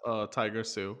has a tiger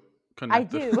Sue I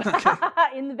connected. do Okay.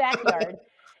 in the backyard,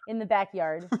 in the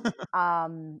backyard.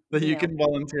 That You you know, can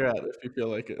volunteer at if you feel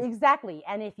like it. exactly.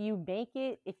 And if you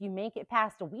make it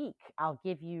past a week, I'll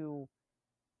give you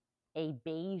a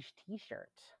beige t-shirt.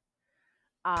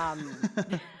 Um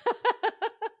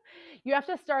you have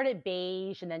to start at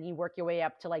beige and then you work your way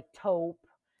up to like taupe,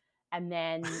 and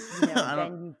then, I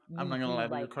don't. then I'm you not gonna do lie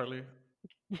to you, like Carly.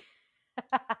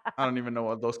 I don't even know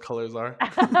what those colors are.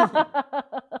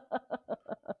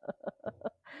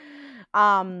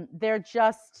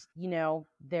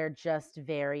 they're just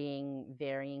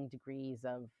varying degrees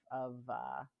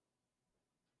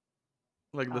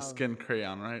Like the of skin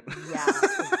crayon, right? yeah,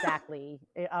 exactly,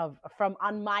 of from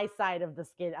on my side of the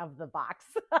skin of the box.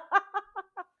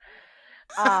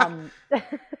 um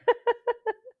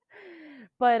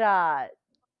but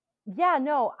yeah,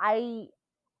 no, I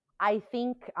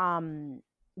think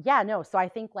yeah, no, so I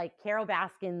think like Carol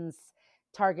Baskin's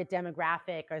target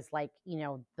demographic is like,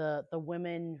 the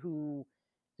women who,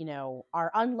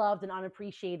 are unloved and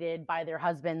unappreciated by their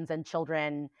husbands and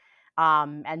children,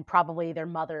 and probably their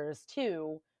mothers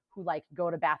too, who like go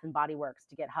to Bath and Body Works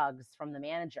to get hugs from the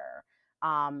manager.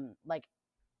 Like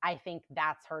I think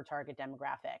that's her target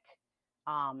demographic.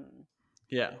 Um,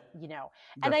 Yeah, you know,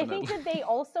 and I think definitely. that they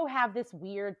also have this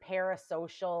weird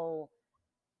parasocial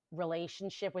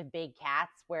relationship with big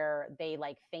cats where they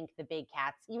like think the big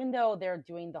cats, even though they're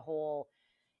doing the whole,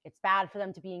 it's bad for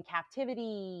them to be in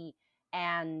captivity,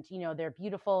 and they're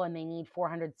beautiful and they need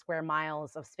 400 square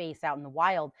miles of space out in the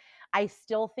wild. I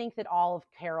still think that all of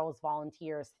Carol's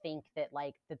volunteers think that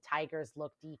like the tigers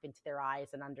look deep into their eyes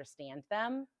and understand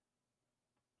them.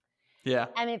 Yeah,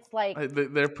 And it's like,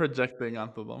 they're projecting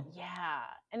onto them. yeah,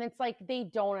 and it's like they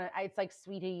don't, it's like,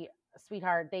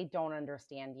 sweetheart, they don't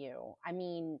understand you. I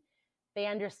mean, they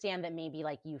understand that maybe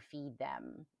like you feed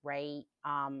them, right?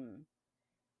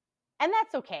 And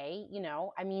that's okay,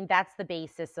 I mean, that's the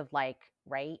basis of like,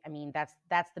 right? I mean,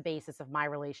 that's the basis of my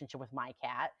relationship with my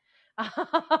cat.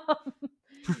 um,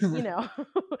 you know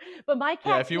but my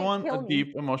Yeah, cat if you can't want a kill me.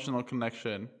 deep emotional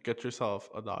connection, get yourself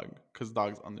a dog because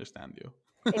dogs understand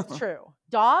It's you. true,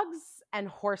 dogs and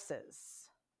horses,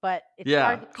 but it's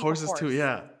hard Yeah, to keep a horses too. horse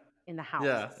Yeah, in the house.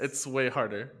 yeah, it's way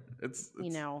harder. It's you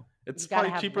it's know it's you got to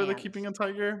probably have cheaper than land. keeping a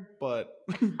tiger, but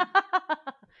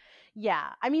Yeah,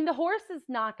 I mean, the horse is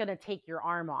not going to take your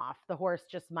arm off. The horse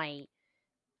just might,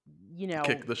 you know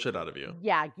kick the shit out of you.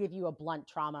 yeah, give you a blunt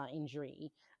trauma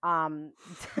injury. um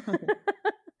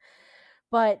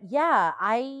but yeah,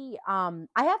 I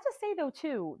have to say though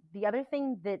too, the other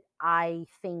thing that I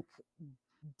think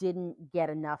didn't get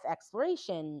enough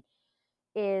exploration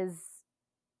is,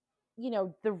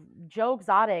 the Joe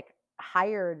Exotic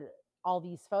hired all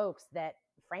these folks that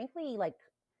frankly, like,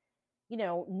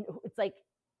 it's like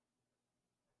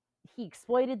he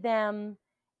exploited them,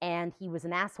 and he was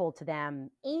an asshole to them,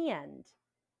 and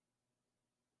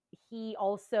he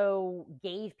also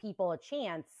gave people a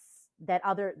chance that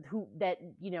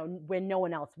when no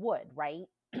one else would, right?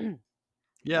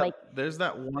 Yeah, Like, there's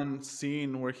that one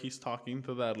scene where he's talking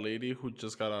to that lady who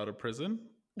just got out of prison,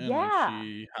 and like yeah,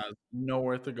 she has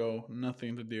nowhere to go,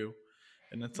 nothing to do.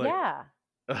 And it's like, yeah,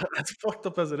 as fucked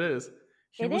up as it is,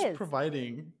 he it was is.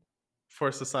 providing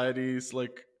for societies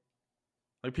like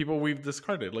people we've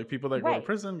discarded, like people that go to Right.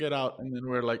 prison, get out, and then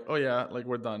we're like, oh yeah, like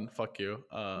we're done, fuck you.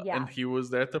 Yeah. And he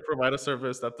was there to provide a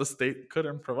service that the state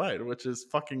couldn't provide, which is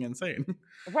fucking insane.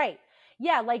 Right.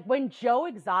 Yeah, like when Joe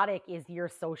Exotic is your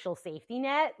social safety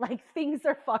net, like things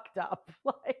are fucked up.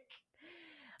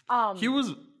 Like, he um,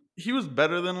 was he was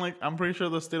better than like I'm pretty sure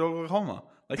the state of Oklahoma.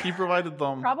 Like he provided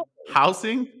them probably.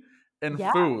 housing and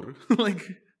Yeah. food.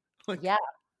 like Yeah.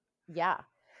 Yeah.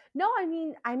 No,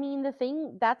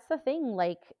 that's the thing.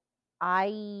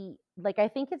 I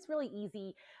think it's really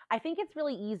easy. I think it's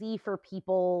really easy for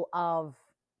people of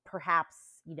perhaps,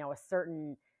 a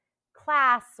certain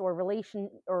class or relation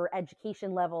or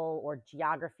education level or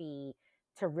geography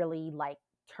to really like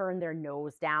turn their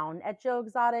nose down at Joe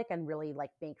Exotic and really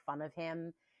like make fun of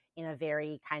him in a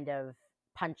very kind of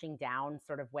punching down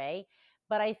sort of way.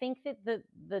 But I think that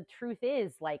the truth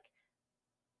is like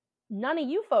none of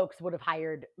you folks would have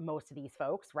hired most of these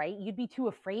folks, right? You'd be too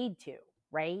afraid to,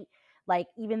 right? Like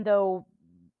even though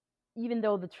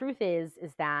the truth is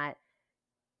that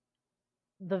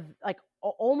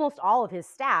almost all of his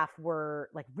staff were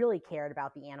like really cared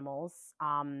about the animals,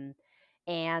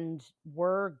 and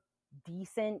were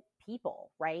decent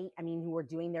people, right? I mean, who were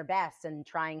doing their best and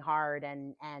trying hard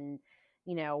and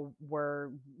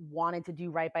were wanted to do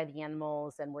right by the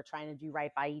animals and were trying to do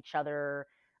right by each other,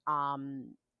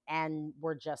 um and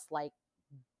were just like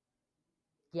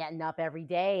getting up every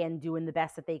day and doing the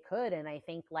best that they could. And I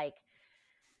think like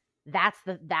that's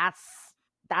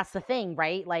the thing,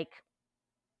 right? Like,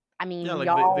 I yeah, mean, we like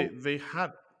they all they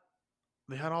had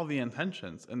they had all the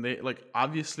intentions, and they like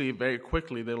obviously very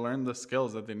quickly they learned the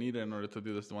skills that they needed in order to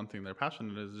do this one thing they're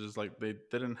passionate is just like they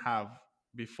didn't have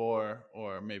before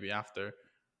or maybe after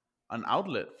an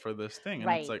outlet for this thing.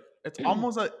 And it's right. like it's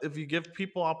almost like if you give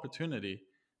people opportunity,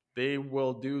 they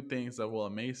will do things that will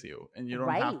amaze you, and Right. you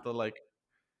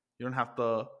don't have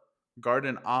to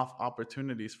garden off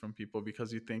opportunities from people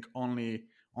because you think only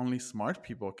smart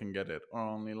people can get it or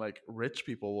only like rich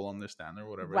people will understand or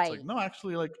whatever. It's like Right. no,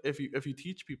 actually, like if you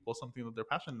teach people something that they're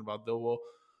passionate about, they will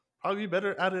probably be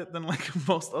better at it than like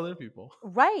most other people.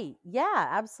 Right. Yeah,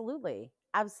 absolutely.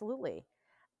 Absolutely.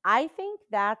 I think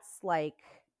that's like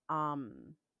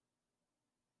um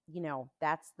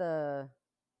that's the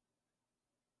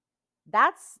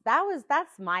that's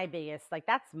my biggest like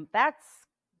that's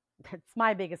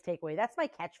my biggest takeaway. That's my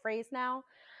catchphrase now.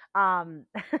 Um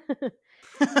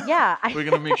yeah, We're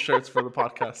gonna make shirts for the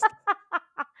podcast.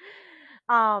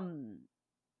 um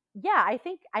yeah, I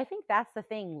think that's the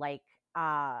thing. Like,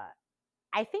 I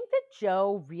think that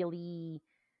Joe really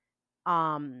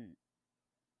um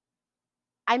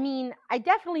I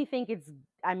definitely think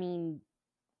I mean,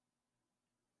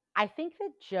 I think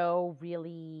that Joe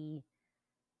really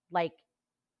like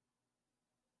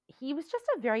he was just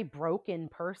a very broken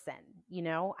person.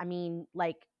 I mean,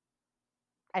 like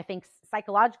I think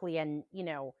psychologically and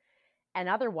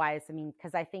otherwise, I mean,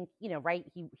 because I think, right,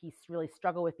 he really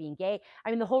struggled with being gay. I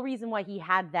mean, the whole reason why he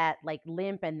had that like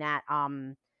limp and that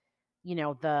you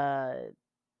know, the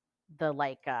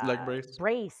like Leg brace.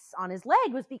 brace on his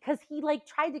leg was because he like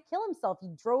tried to kill himself. He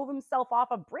drove himself off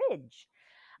a bridge.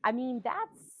 I mean,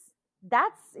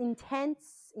 that's intense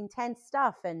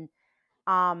stuff. And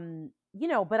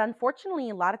but unfortunately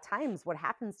a lot of times what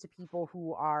happens to people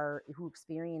who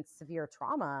experience severe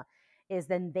trauma is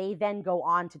then they then go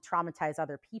on to traumatize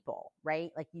other people,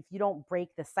 right? Like if you don't break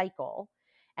the cycle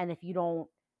and if you don't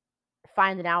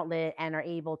find an outlet and are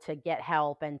able to get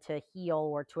help and to heal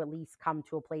or to at least come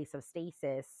to a place of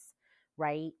stasis,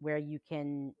 right, where you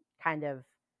can kind of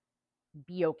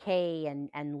be okay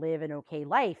and live an okay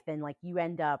life, then like you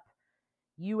end up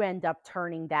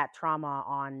turning that trauma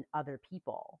on other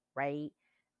people, right?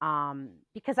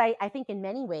 Because I think in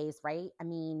many ways, right? I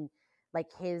mean, like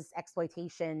his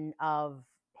exploitation of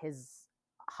his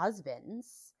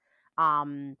husbands,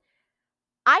 um,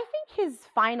 I think his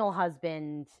final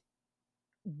husband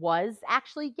was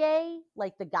actually gay,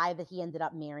 like the guy that he ended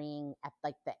up marrying at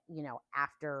like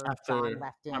after John After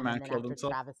left my him and man then killed after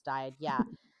himself. Travis died. Yeah.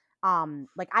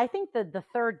 Like I think the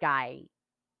third guy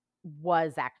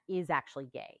is actually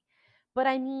gay. But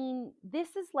I mean,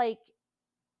 this is like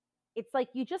it's like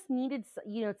you just needed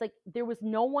it's like there was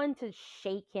no one to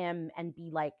shake him and be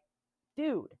like,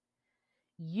 dude,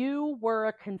 you were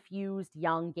a confused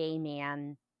young gay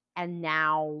man, and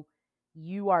now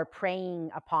you are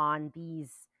preying upon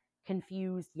these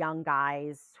confused young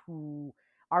guys who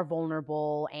are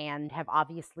vulnerable and have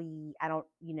obviously, I don't,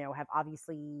 have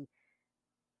obviously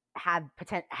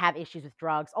have issues with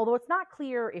drugs. Although it's not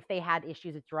clear if they had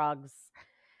issues with drugs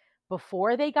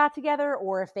before they got together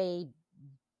or if they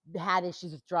had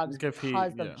issues with drugs Like if he,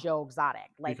 because of yeah, Joe Exotic.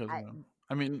 Like, because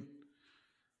I mean,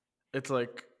 it's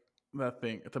like that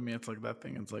thing to me. It's like that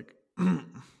thing. It's like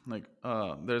like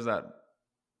there's that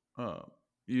uh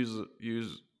use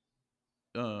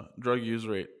drug use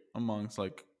rate amongst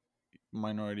like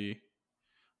minority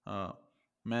uh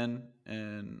men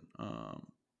and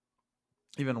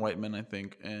even white men, I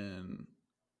think, and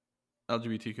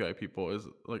LGBTQI people is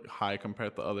like high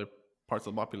compared to other parts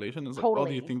of the population. It's like, oh, do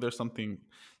you totally. think there's something?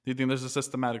 Do you think there's a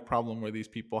systematic problem where these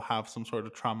people have some sort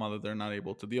of trauma that they're not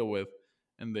able to deal with,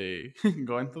 and they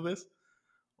go into this,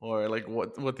 or like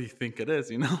what do you think it is?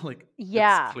 You know, like it's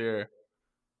Yeah. clear.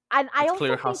 And I It's also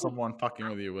clear how think someone fucking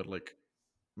with you would like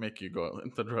make you go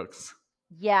into drugs.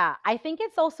 yeah, I think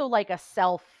it's also like a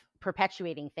self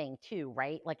perpetuating thing too,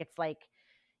 right? Like it's like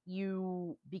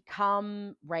you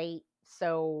become, right?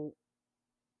 So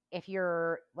if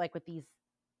you're like with these,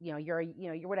 you're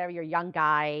whatever, you're a young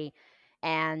guy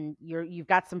and you've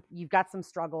got some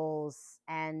struggles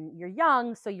and you're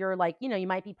young, so you're like, you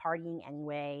might be partying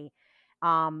anyway.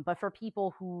 But for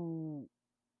people who,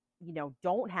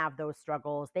 don't have those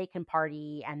struggles, they can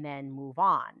party and then move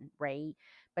on, right?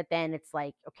 But then it's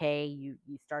like, okay, you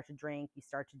start to drink, you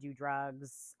start to do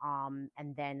drugs,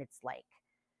 and then it's like,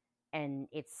 and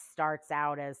it starts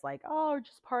out as like, oh,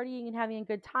 just partying and having a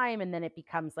good time, and then it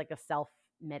becomes like a self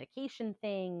medication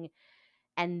thing,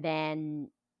 and then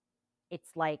it's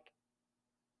like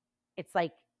it's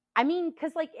like I mean,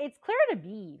 because like it's clear to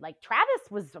me, like Travis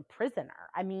was a prisoner.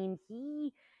 I mean,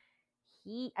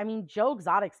 I mean, Joe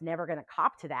Exotic's never going to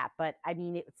cop to that, but I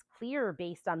mean, it's clear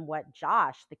based on what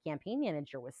Josh, the campaign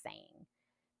manager, was saying,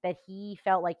 that he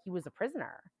felt like he was a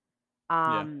prisoner,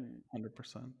 Yeah, um,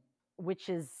 100%. which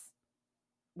is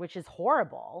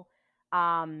horrible.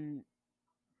 Um,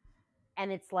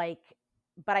 and it's like,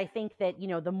 but I think that,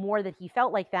 the more that he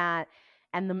felt like that,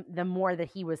 and the more that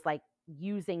he was like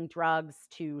using drugs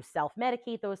to self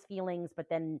medicate those feelings, but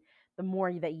then the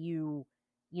more that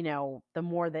the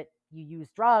more that you use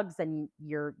drugs and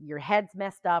your head's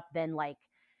messed up, then like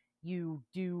you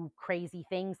do crazy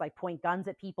things like point guns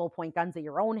at people, point guns at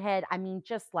your own head. I mean,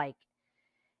 just like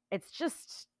it's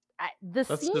just the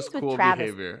That's scenes just with cool Travis.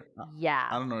 behavior. Yeah.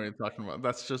 I don't know what you're talking about.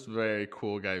 That's just very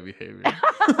cool guy behavior.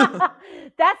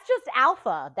 That's just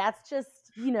alpha. That's just,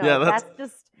 Yeah, that's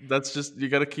just that's just you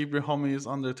got to keep your homies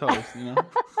on their toes, you know?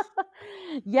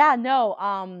 yeah,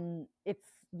 no, it's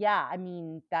yeah, I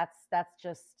mean, that's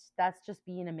just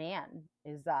being a man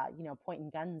is pointing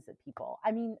guns at people.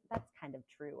 I mean, that's kind of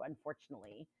true,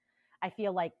 unfortunately. I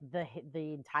feel like the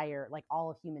entire, like all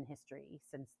of human history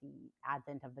since the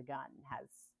advent of the gun has,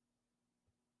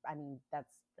 I mean, that's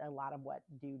a lot of what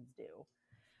dudes do.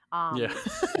 Yeah.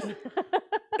 Um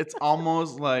It's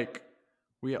almost like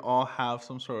we all have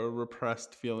some sort of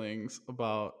repressed feelings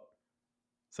about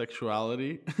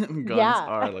sexuality and guns yeah.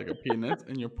 are like a penis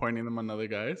and you're pointing them on other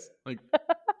guys. Like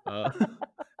uh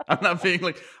I'm not being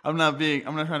like I'm not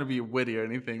trying to be witty or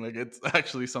anything. Like it's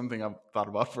actually something I've thought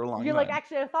about for a long You're like, time.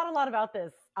 actually, I've thought a lot about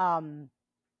this.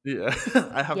 Yeah.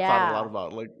 I have thought a lot Yeah.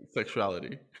 about like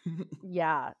sexuality.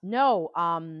 Yeah. No,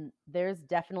 there's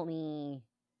definitely,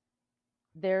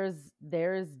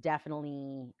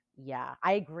 yeah,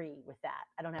 I agree with that.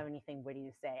 I don't have anything witty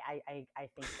to say. I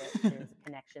think that there's a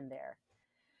connection there.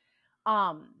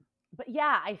 Um, but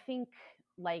yeah, I think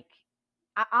like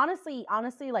honestly,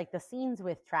 like the scenes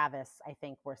with Travis, I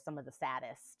think were some of the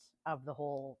saddest of the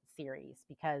whole series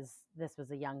because this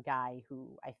was a young guy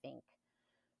who I think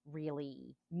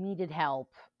really needed help,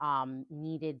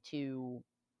 needed to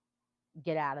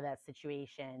get out of that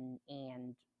situation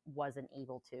and wasn't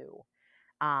able to.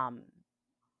 Um,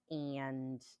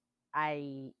 and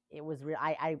I was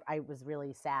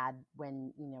really sad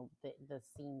when the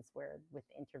scenes where with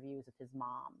interviews with his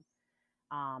mom,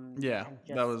 Yeah, and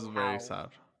that just was very how sad.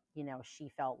 she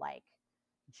felt like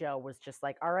Joe was just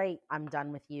like, all right, I'm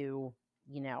done with you,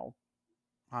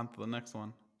 On to the next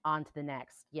one. on to the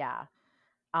next. Yeah.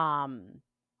 Um,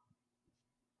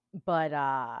 but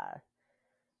I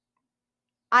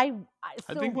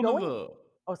so think one of going. the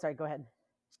Oh, sorry. Go ahead.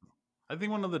 I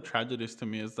think one of the tragedies to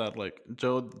me is that like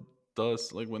Joe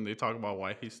does like when they talk about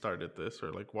why he started this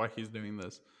or like why he's doing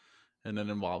this, and it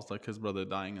involves like his brother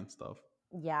dying and stuff.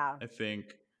 Yeah. I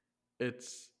think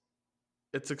it's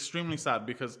it's extremely sad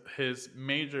because his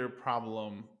major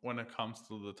problem when it comes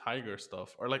to the tiger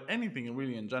stuff, or like anything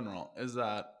really in general, is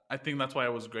that I think that's why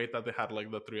it was great that they had like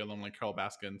the three of them, like Carol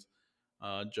Baskins,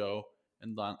 Joe,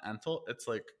 and Don Antle. It's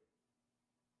like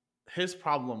his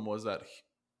problem was that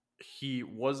he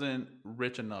wasn't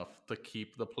rich enough to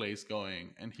keep the place going,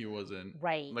 and he wasn't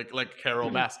Right. like Carol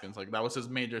Baskins. Like that was his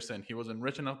major sin. He wasn't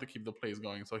rich enough to keep the place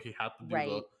going, so he had to do the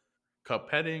Right. cup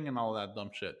petting and all that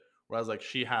dumb shit. Whereas like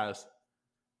she has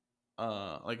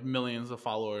like millions of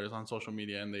followers on social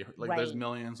media, and they like there's Right.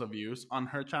 millions of views on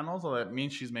her channel, so that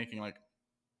means she's making like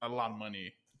a lot of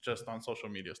money just on social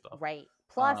media stuff. Right.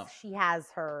 Plus, uh she has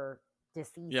her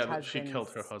deceased yeah, she husband's killed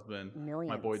her husband,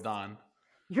 my boy millions. Don.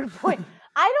 Your boy.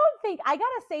 I don't think I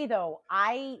gotta say though.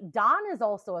 Don is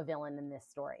also a villain in this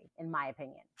story, in my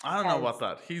opinion, I don't know because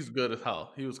about that. He's good as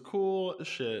hell. He was cool as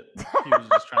shit. He was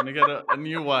just trying to get a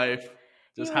new wife,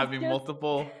 he just was having just.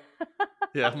 multiple,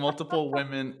 yeah, multiple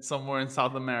women somewhere in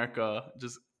South America,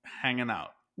 just hanging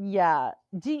out. Yeah.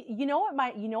 You know what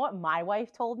my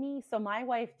wife told me? So my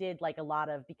wife did like a lot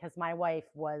of, because my wife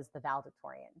was the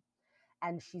valedictorian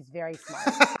and she's very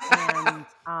smart.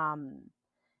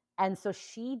 And so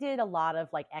she did a lot of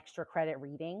like extra credit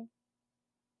reading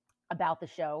about the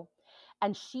show.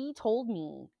 And she told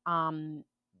me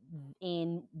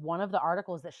in one of the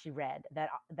articles that she read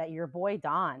that your boy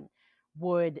Don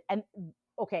would, and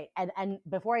okay, and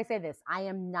before I say this, I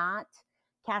am not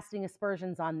casting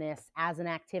aspersions on this as an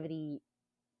activity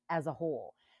as a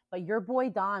whole, but your boy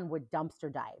Don would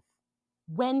dumpster dive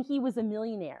when he was a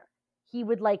millionaire. He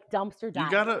would like dumpster You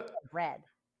dive gotta, bread.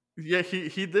 yeah,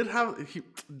 he did have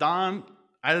Don.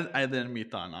 I didn't meet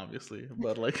Don obviously,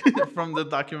 but like from the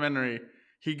documentary,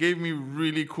 he gave me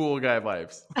really cool guy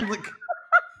vibes. Like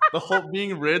the whole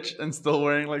being rich and still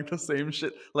wearing like the same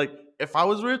shit. Like if I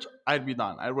was rich, I'd be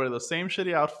Don. I'd wear the same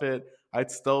shitty outfit.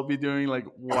 I'd still be doing like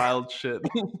wild shit,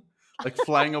 like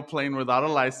flying a plane without a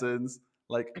license.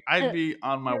 Like I'd be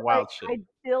on my You're like, wild shit. I'd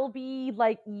still be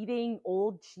like eating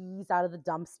old cheese out of the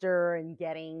dumpster and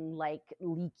getting like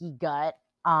leaky gut.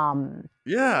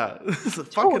 Yeah,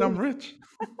 fuck it, I'm Totally. rich.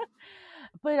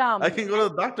 But I can go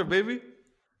to the doctor, baby.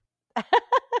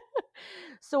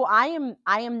 so I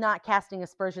am not casting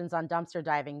aspersions on dumpster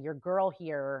diving. Your girl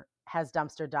here has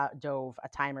dumpster dove a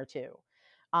time or two,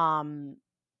 um,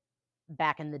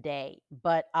 back in the day.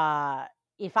 But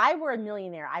if I were a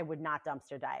millionaire, I would not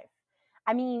dumpster dive.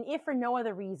 I mean, if for no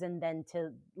other reason than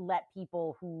to let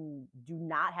people who do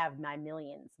not have my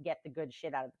millions get the good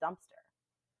shit out of the dumpster.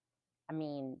 I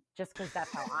mean, just because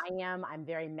that's how I am. I'm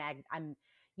very magnanimous.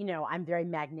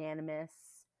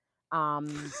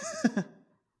 Um,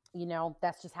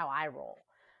 that's just how I roll.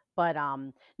 But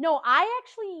no, I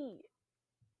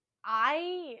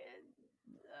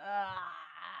uh,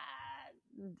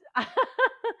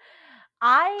 I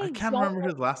I can't don't remember like.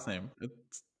 his last name.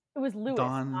 It's It was Lewis,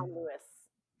 Don Don Lewis.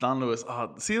 Don Lewis.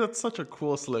 Oh, see, that's such a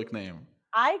cool slick name.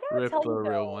 I gotta Rip tell the you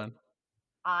real though, one.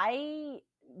 I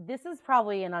this is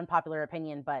probably an unpopular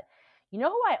opinion, but you know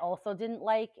who I also didn't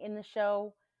like in the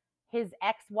show? His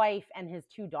ex-wife and his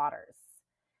two daughters.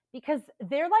 Because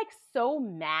they're like so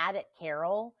mad at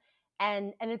Carol,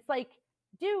 and it's like,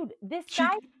 dude, this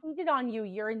guy She cheated on you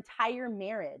your entire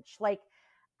marriage. Like,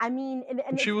 I mean,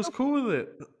 and she was cool with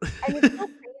it's it. so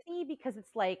crazy because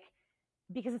it's like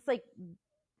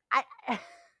I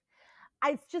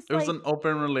it's just It was like an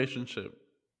open relationship.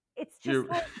 it's just You're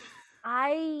like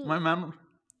I my man.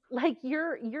 like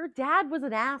your dad was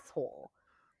an asshole.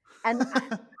 And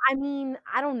I mean,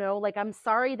 I don't know, like I'm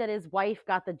sorry that his wife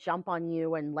got the jump on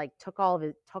you and like took all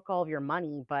of your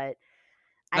money, but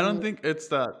I I don't mean, think it's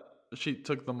that she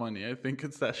took the money. I think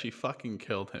it's that she fucking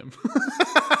killed him.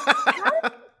 how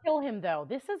did she kill him though?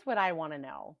 This is what I want to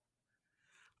know.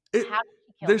 it How did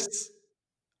she kill him? there's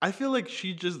I feel like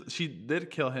she did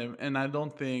kill him, and I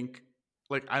don't think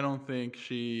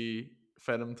she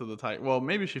fed him to the tiger. Well,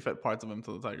 maybe she fed parts of him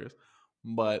to the tigers,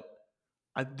 but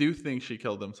I do think she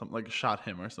killed him, some like shot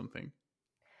him or something.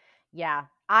 Yeah.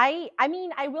 I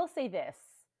mean, I will say this.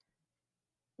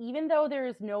 Even though there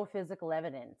is no physical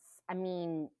evidence, I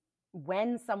mean,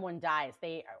 when someone dies,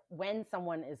 when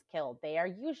someone is killed, they are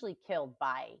usually killed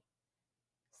by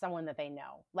someone that they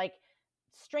know. Like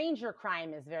stranger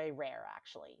crime is very rare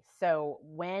actually. So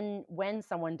when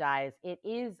someone dies, it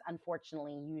is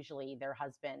unfortunately usually their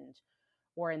husband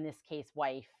or in this case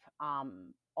wife.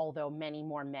 Although many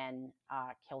more men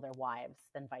kill their wives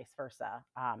than vice versa.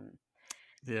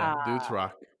 Yeah, Uh, dudes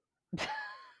rock. they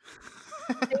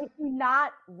do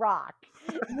not rock.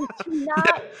 You do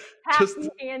not Yeah, just happy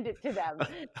hand it to them.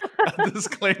 a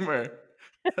disclaimer.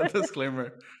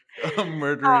 Disclaimer: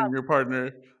 murdering your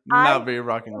partner, I not very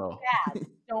rock and it's roll. bad.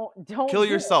 Don't Kill do it.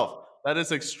 yourself. That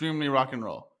is extremely rock and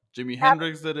roll. Jimi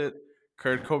Hendrix did it.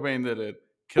 Kurt Cobain did it.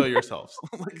 Kill yourselves.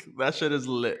 Like that shit is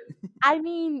lit. I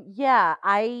mean, yeah,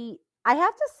 I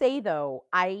have to say though,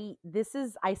 I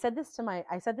said this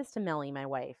to Melly, my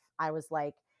wife. I was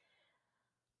like,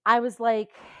 I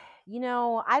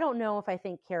don't know if I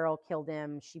think Carol killed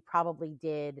him. She probably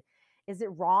did. Is it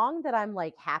wrong that I'm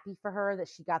like happy for her that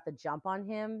she got the jump on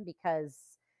him because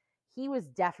he was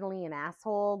definitely an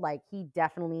asshole. Like he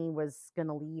definitely was going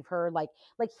to leave her like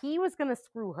he was going to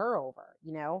screw her over.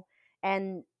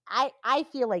 And I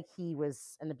feel like he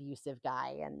was an abusive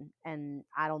guy and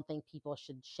I don't think people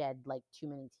should shed like too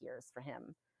many tears for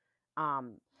him.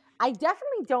 Um, I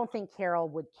definitely don't think Carol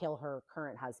would kill her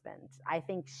current husband. I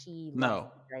think she loves No.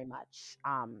 him very much.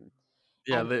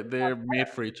 Yeah, And he they're loves made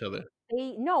for each other.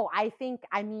 they no, I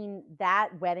mean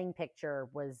that wedding picture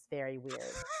was very weird.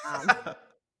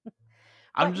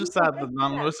 I'm But just sad good that for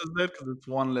Don them. Lewis is dead because it's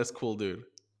one less cool dude.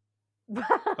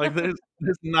 Like there's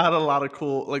not a lot of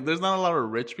cool like there's not a lot of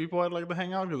rich people I'd like to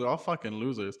hang out because they're all fucking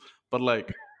losers. But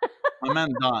like my man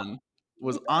Don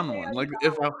was on one. Like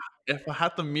if I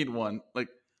had to meet one, like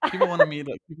people want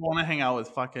to hang out with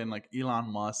fucking like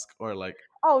Elon Musk or like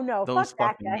Oh no, those fuck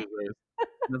that fucking guy. losers.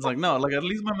 And it's like no, like at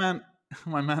least my man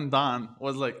my man Don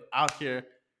was like out here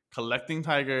collecting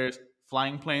tigers,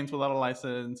 flying planes without a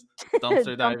license,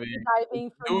 dumpster Dumpster diving, like,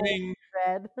 diving for more doing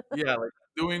bread. yeah, like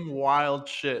doing wild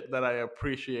shit that I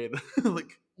appreciate.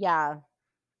 Like Yeah.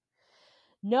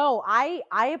 No, I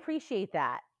appreciate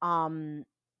that.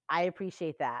 I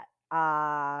appreciate that.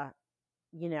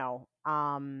 You know,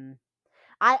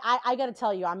 I got to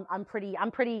tell you I'm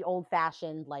pretty old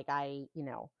fashioned like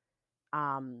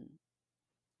um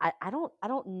I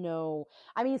don't know.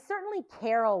 I mean, certainly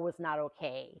Carol was not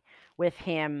okay with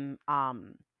him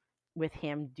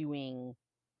doing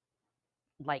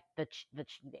like the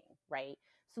cheating, right?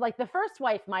 So like the first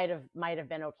wife might have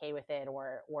been okay with it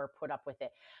or put up with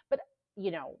it. But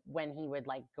when he would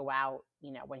like go out,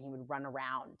 when he would run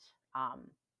around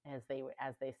as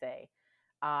they say.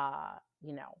 Uh,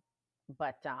 you know,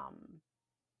 but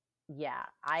yeah,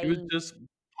 he was just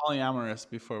polyamorous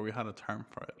before we had a term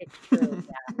for it's true.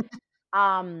 it.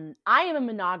 I am a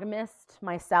monogamist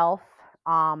myself.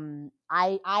 I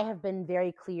have been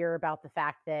very clear about the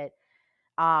fact that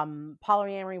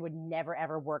polyamory would never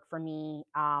ever work for me.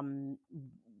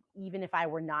 Even if I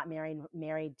were not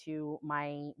married to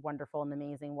my wonderful and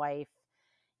amazing wife,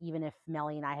 even if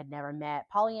Melly and I had never met,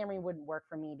 polyamory wouldn't work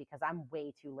for me because I'm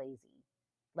way too lazy.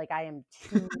 Like I am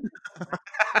too.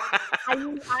 I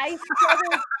mean, I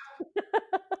struggle.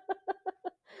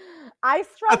 I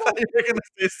I thought struggle. you were gonna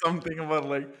say something about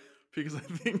like because I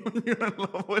think when you're in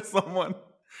love with someone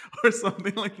or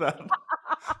something like that.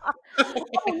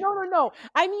 Oh, no, no, no.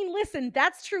 I mean, listen,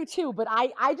 that's true too, but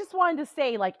I just wanted to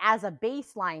say like as a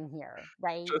baseline here,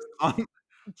 right? Just on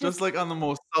Just just like on the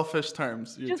most selfish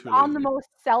terms, you're just too on the lazy. most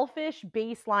selfish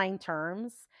baseline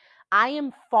terms, I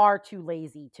am far too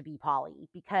lazy to be poly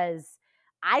because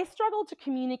I struggle to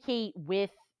communicate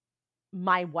with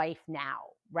my wife now,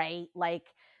 right? Like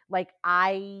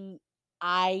I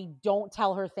don't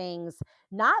tell her things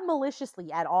not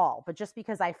maliciously at all, but just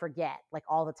because I forget like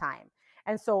all the time.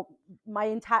 And so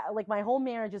my whole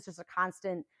marriage is just a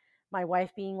constant my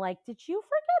wife being like, "Did you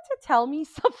forget to tell me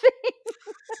something?"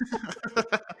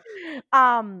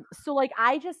 So like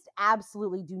I just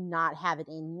absolutely do not have it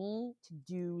in me to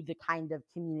do the kind of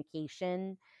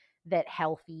communication that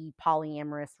healthy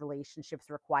polyamorous relationships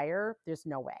require. There's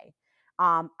no way.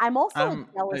 I'm also a I'm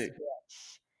jealous like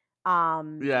bitch.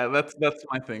 yeah, that's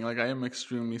my thing. Like I am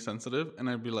extremely sensitive and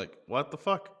I'd be like, "What the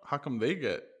fuck? How come they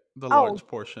get the Oh, large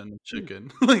portion of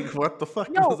chicken?" Like what the fuck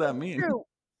no, does that it's mean? true.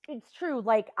 It's true.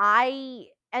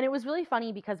 And it was really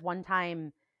funny because one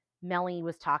time Melly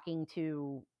was talking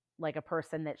to like a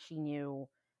person that she knew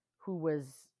who was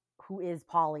who is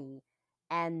poly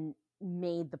and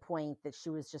made the point that she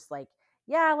was just like,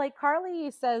 yeah, like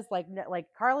Carly says like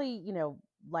Carly,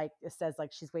 like says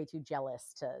like she's way too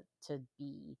jealous to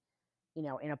be,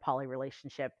 in a poly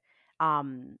relationship.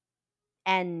 Um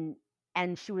and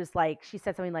she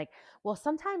said something like, well,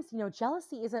 sometimes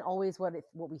jealousy isn't always what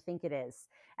we think it is.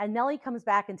 And Nellie comes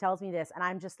back and tells me this and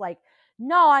I'm just like,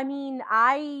 no, I mean,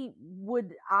 I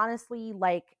would honestly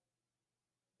like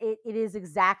it is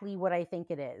exactly what I think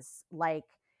it is. Like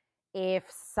if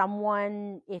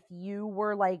you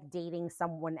were like dating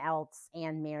someone else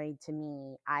and married to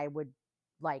me,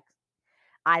 like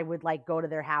I would go to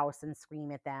their house and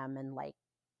scream at them and like,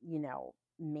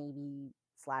 maybe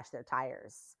slash their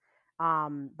tires.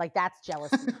 Like that's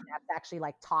jealousy. That's actually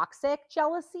like toxic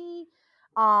jealousy.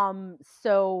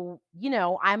 So,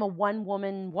 I'm a one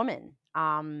woman.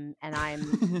 And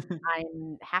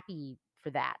I'm happy for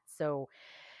that. So,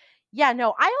 yeah,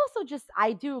 no,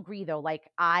 I do agree though. Like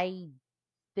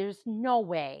there's no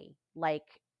way, like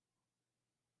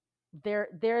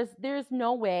there's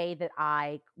no way that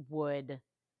I would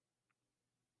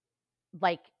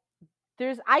like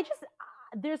there's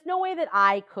no way that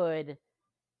I could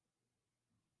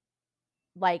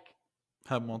like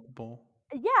Have multiple.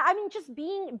 yeah, I mean just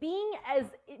being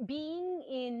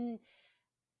in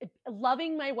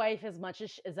loving my wife as much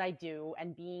as I do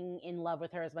and being in love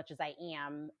with her as much as I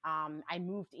am. I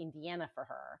moved to Indiana for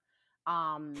her.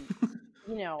 Um,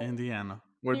 you know, Indiana,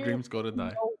 where there's dreams go to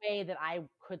die. no way that I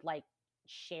could like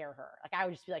share her. Like I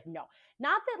would just be like, no.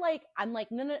 Not that like I'm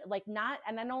like no, like not,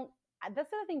 and I don't. That's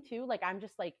the other thing too. Like I'm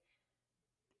just like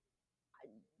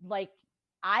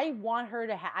I want her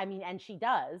to have. I mean, and she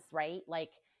does, right? Like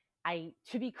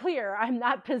to be clear, I'm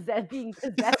not being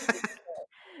possessed.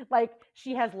 Like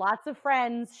she has lots of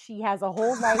friends. She has a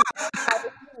whole life outside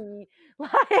of me.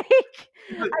 Like I I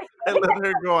feel like let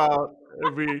her go out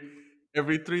every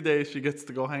 3 days. She gets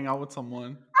to go hang out with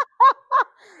someone.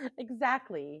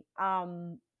 exactly.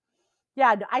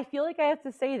 Yeah, I feel like I have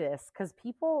to say this because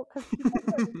people get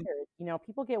weird.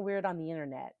 People get weird on the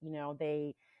internet.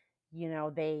 They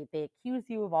accuse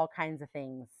you of all kinds of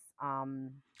things.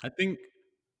 Um, I think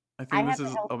I I think have this a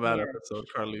is a healthy bad marriage. episode,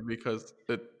 Carly, because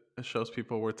it shows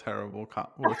people we're terrible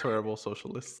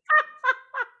socialists.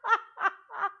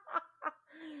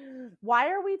 Why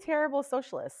are we terrible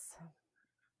socialists?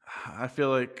 I feel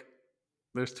like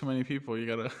there's too many people. You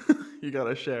gotta you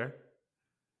gotta share.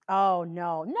 Oh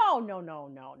no, no, no, no,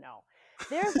 no, no.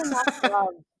 There's enough love.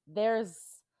 There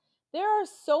are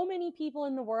so many people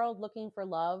in the world looking for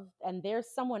love, and there's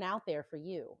someone out there for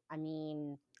you. I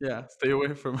mean, Yeah, stay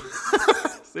away from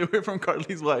stay away from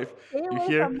Carly's wife. stay You away from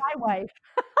hear? my wife.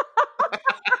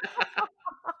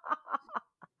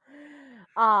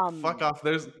 um, Fuck off.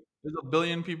 There's a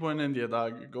billion people in India,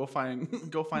 dog. Go find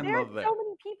go find there's love so there.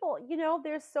 many people,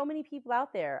 there's so many people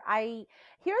out there.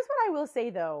 Here's what I will say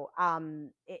though.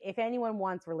 If anyone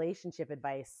wants relationship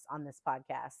advice on this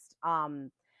podcast,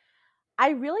 I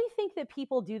really think that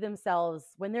people do themselves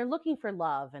when they're looking for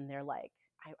love and they're like,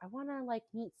 I want to like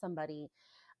meet somebody.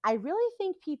 I really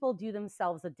think people do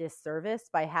themselves a disservice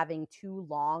by having too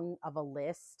long of a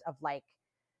list of like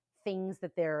things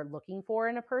that they're looking for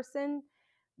in a person,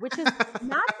 which is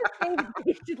not to say that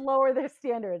they should lower their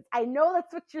standards. I know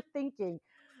that's what you're thinking.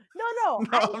 No, no,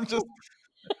 No,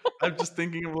 I'm just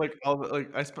thinking of like all the,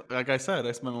 like I said,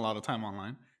 I spend a lot of time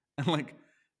online, and like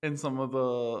in some of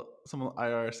the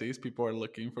IRCs, people are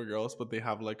looking for girls, but they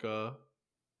have like I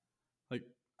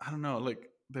don't know, like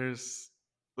there's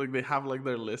like they have like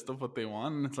their list of what they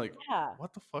want, and it's like yeah.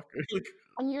 what the fuck? Like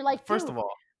And you're like, first dude, of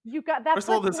all, you got that's first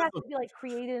of all, like this it is has to be like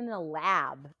created in a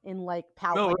lab in like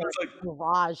no, like it's like a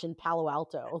garage in Palo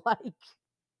Alto. Like,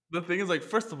 the thing is like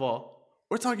first of all,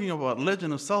 we're talking about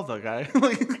Legend of Zelda, guy.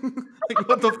 Like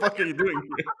what the fuck are you doing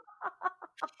here?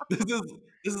 This is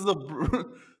this is a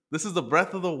this is the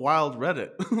Breath of the Wild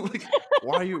Reddit. Like,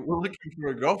 why are you we're looking for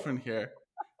a girlfriend here?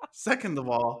 Second of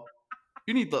all,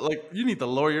 you need to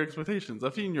lower your expectations.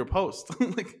 I've seen your post.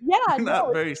 Like, yeah, you're not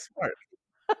no, very smart.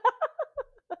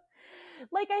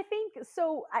 like I think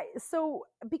so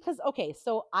because okay,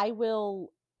 so I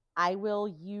will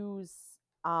use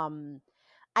um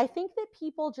I think that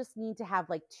people just need to have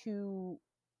like two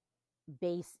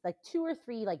or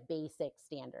three like basic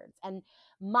standards. And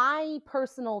my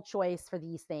personal choice for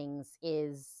these things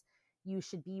is you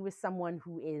should look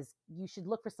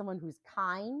for someone who's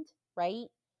kind, right?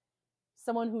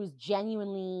 Someone who's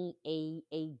genuinely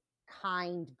a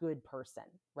kind, good person,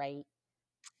 right?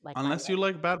 Like my Unless you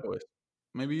wife. like bad boys.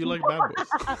 Maybe you like bad boys.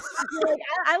 You're like,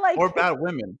 I like Or bad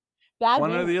women. bad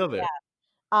One or women. the other. Yeah.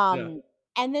 Um,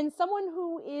 and then someone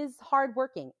who is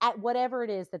hardworking at whatever it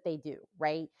is that they do,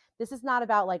 right? This is not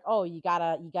about like, oh, you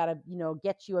gotta,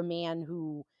 get you a man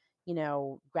who,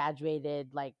 graduated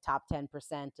like top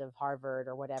 10% of Harvard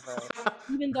or whatever.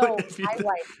 Even Like, though my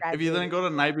wife if you graduated, didn't go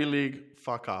to Ivy League,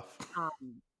 fuck off.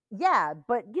 yeah,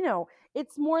 but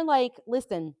it's more like,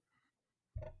 listen,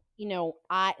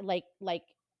 I like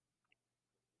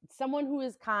someone who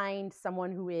is kind,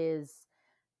 someone who is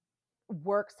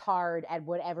works hard at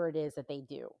whatever it is that they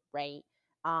do, right?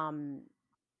 Um,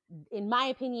 in my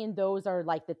opinion, those are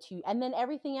like the two. And then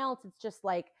everything else, it's just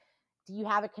like, do you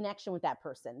have a connection with that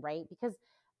person, right? Because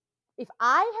if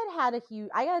I had a huge,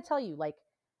 I got to tell you, like,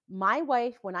 my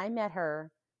wife, when I met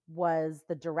her, was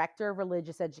the director of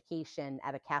religious education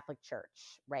at a Catholic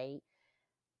church, right?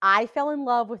 I fell in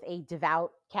love with a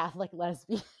devout Catholic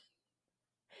lesbian.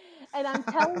 And I'm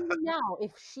telling you now,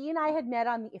 if she and I had met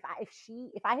on the if she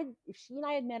and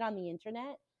I had met on the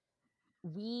internet,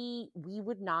 we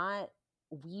would not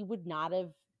have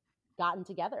gotten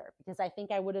together, because I think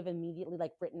I would have immediately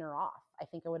like written her off. I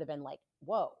think I would have been like,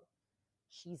 "Whoa,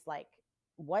 she's like,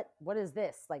 what is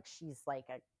this? Like, she's like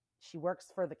she works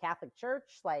for the Catholic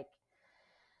Church, like,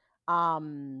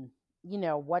 um,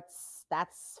 what's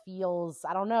that's feels,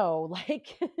 I don't know,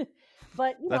 like."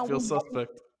 But That feels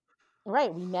suspect.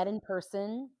 right, we met in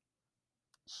person.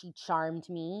 She charmed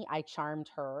me, I charmed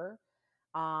her.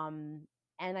 Um,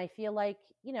 and I feel like,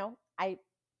 I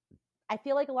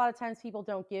feel like a lot of times people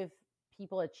don't give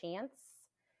people a chance.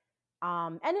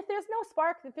 And if there's no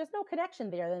spark, if there's no connection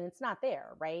there, then it's not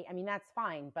there, right? I mean, that's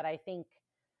fine. But I think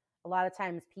a lot of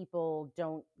times people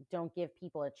don't give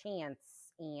people a chance,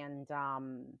 and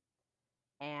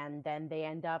then they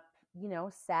end up,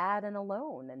 sad and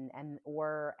alone, and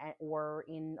or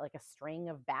in like a string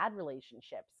of bad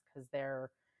relationships, because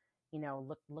they're,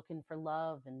 looking for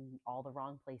love in all the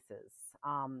wrong places.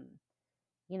 Um,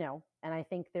 and I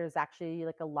think there's actually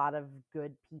like a lot of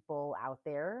good people out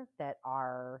there that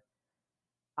are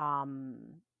um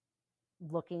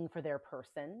looking for their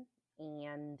person.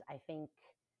 And I think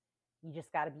you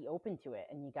just got to be open to it,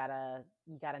 and you got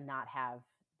to not have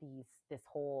this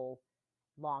whole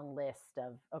long list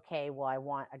of, okay, well, I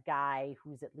want a guy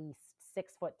who's at least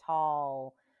 6 foot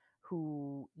tall,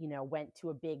 who, went to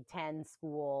a Big Ten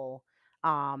school,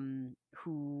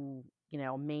 who,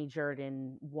 majored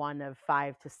in one of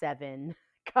 5 to 7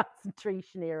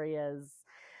 concentration areas,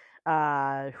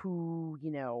 who,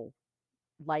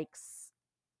 likes,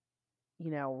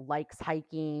 likes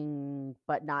hiking,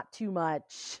 but not too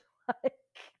much. Like,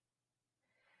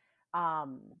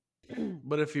 um,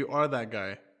 But if you are that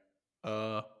guy,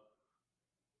 uh,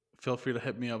 feel free to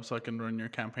hit me up so I can run your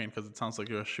campaign, because it sounds like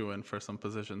you're a shoo-in for some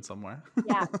position somewhere.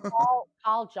 yeah,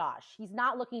 call Josh. He's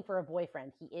not looking for a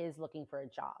boyfriend. He is looking for a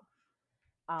job.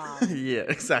 Yeah,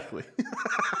 exactly.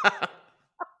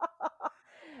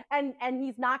 And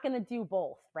he's not going to do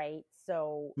both, right?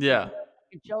 So if Yeah, you're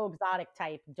like a Joe Exotic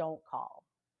type, don't call.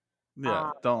 yeah.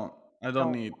 Um, Don't. I don't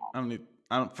don't need. call. I don't need.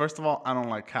 I don't, first of all, I don't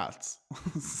like cats.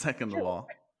 Second of True. all,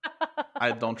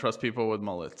 I don't trust people with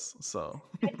mullets. So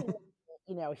I can,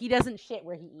 he doesn't shit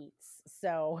where he eats.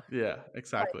 So, yeah, but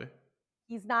exactly.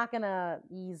 he's not gonna.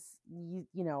 You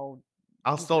know,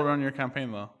 I'll he's still not. run your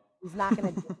campaign though. He's not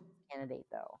gonna be a candidate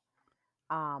though.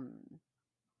 Um,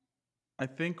 I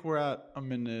think we're at a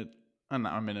minute,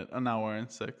 not a minute, an hour and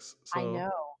 6. I So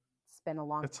know it's been a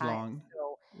long it's time. long.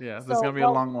 So, Yeah, this is so gonna be a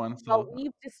well, long one. well, So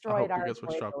we've I destroyed hope we our get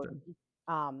switched dropped in.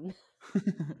 enjoyability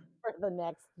for the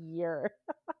next year.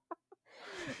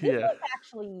 This Yeah. was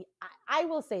actually, I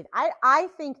will say, I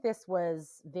think this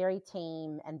was very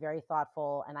tame and very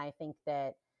thoughtful, and I think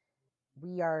that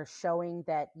we are showing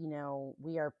that,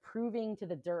 we are proving to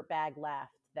the dirtbag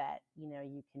left that, you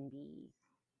can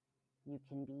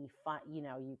be fun,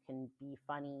 you can be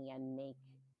funny and make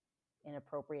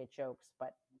inappropriate jokes,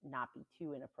 but not be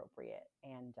too inappropriate,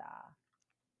 and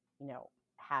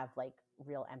have like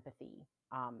real empathy.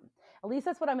 At least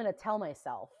that's what I'm going to tell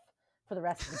myself for the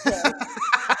rest of the day.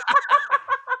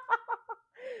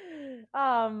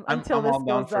 Until I'm this all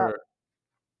down goes up. for.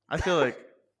 I feel like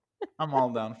I'm all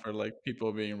down for like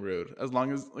people being rude, as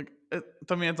long as like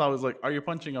to me it's always like, are you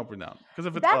punching up or down? Because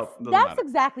if it's That's up, it doesn't that's matter.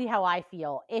 exactly how I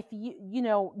feel. If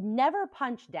never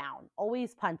punch down,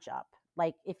 always punch up.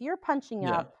 Like, if you're punching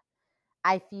Yeah, up,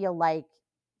 I feel like,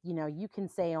 you can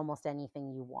say almost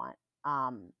anything you want.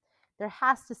 Um, there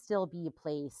has to still be a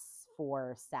place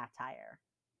for satire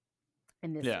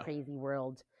in this yeah. crazy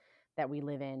world that we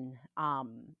live in.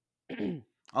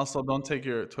 Also, don't take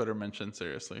your Twitter mention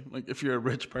seriously. Like, if you're a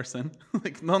rich person,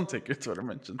 like, don't take your Twitter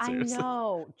mention I seriously.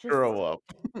 know, just Grow up.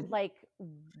 like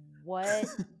what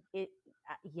it,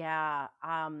 yeah,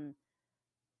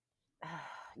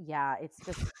 yeah, it's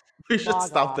just We should log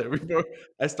stop off. there before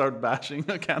I start bashing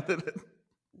a candidate.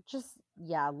 Just,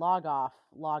 yeah, log off,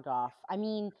 log off. I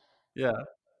mean, Yeah,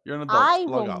 you're an adult. I Log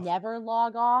will off. never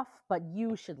log off, but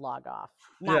you should log off.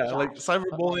 Not Yeah, like Josh,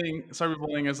 but like,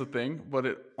 cyberbullying is a thing, but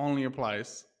it only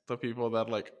applies to people that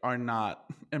like are not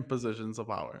in positions of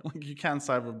power. Like, you can't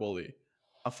cyberbully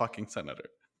a fucking senator.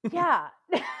 yeah.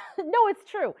 No, it's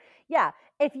true. Yeah.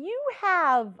 If you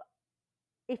have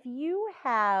if you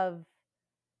have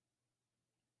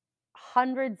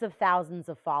hundreds of thousands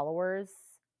of followers,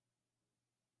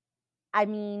 I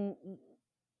mean,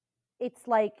 it's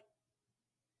like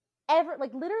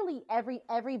literally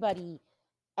everybody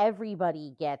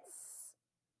gets,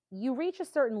 you reach a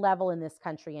certain level in this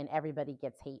country and everybody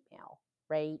gets hate mail,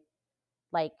 right?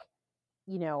 Like,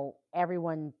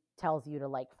 everyone tells you to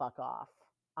like fuck off.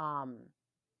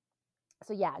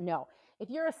 So yeah, no. If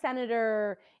you're a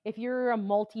senator, if you're a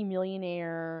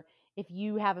multimillionaire, if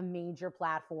you have a major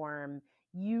platform,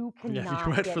 you Yeah, if you cannot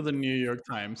write get for the New York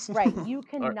Times. right. You Or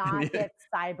cannot get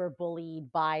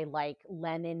cyberbullied by like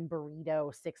Lenin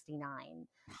Burrito 69.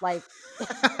 Like,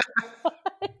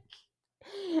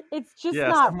 it's just yeah,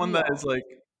 not someone that is real. like,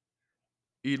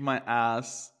 eat my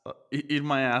ass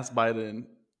Biden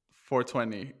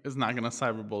 420 is not gonna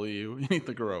cyberbully you. You need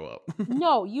to grow up.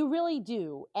 No, you really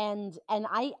do. And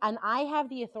I have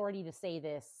the authority to say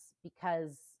this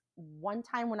because one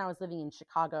time when I was living in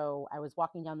Chicago, I was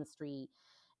walking down the street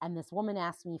and this woman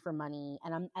asked me for money,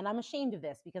 and I'm ashamed of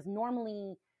this because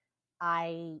normally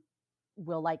I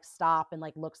will like stop and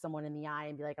like look someone in the eye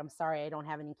and be like, I'm sorry, I don't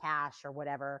have any cash or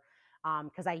whatever.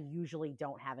 Because I usually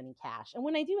don't have any cash. And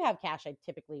when I do have cash, I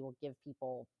typically will give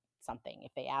people something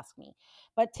if they ask me.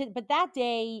 But that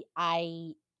day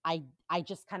I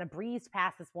just kind of breezed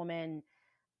past this woman.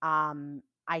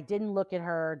 I didn't look at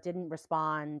her, didn't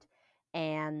respond,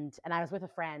 and I was with a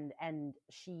friend, and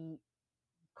she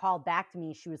called back to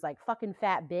me. She was like, fucking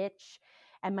fat bitch.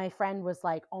 And my friend was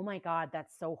like, oh my God,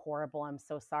 that's so horrible. I'm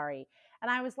so sorry.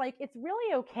 And I was like, it's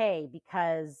really okay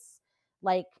because,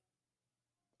 like,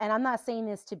 and I'm not saying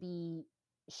this to be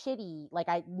shitty. Like,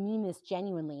 I mean this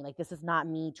genuinely. Like, this is not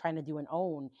me trying to do an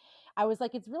own. I was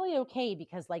like, it's really okay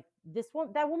because, like, this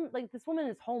woman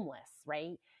is homeless,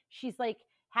 right? She's like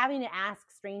having to ask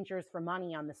strangers for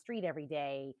money on the street every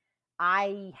day.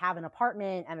 I have an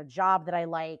apartment and a job that I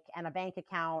like and a bank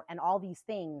account and all these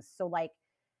things. So, like,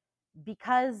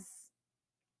 because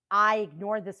I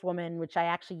ignored this woman, which I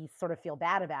actually sort of feel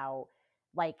bad about,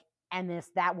 like, and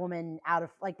that woman out of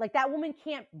like that woman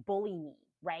can't bully me,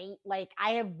 right? Like,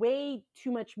 I have way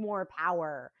too much more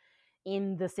power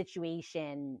in the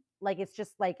situation. Like, it's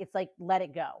just like, it's like, let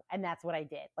it go. And that's what I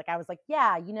did. Like, I was like,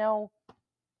 yeah,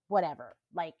 whatever.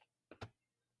 Like,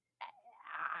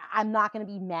 I'm not going to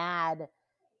be mad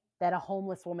that a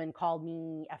homeless woman called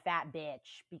me a fat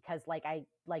bitch because like I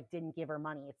like didn't give her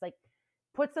money. It's like,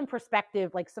 put some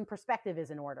perspective, like some perspective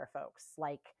is in order, folks.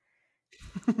 Like,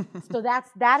 so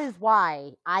that is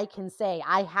why I can say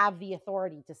I have the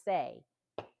authority to say,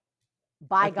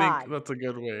 by I God, think that's a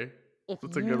good way. if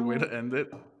That's a good way you to end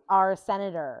it. are a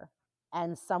senator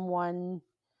and someone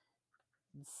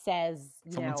says,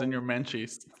 Someone's in your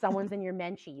menchies. someone's in your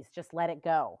menchies, just let it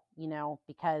go,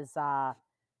 because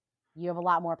you have a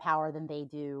lot more power than they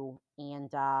do, and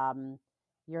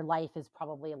your life is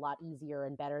probably a lot easier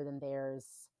and better than theirs.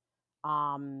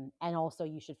 And also,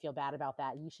 you should feel bad about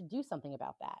that. You should do something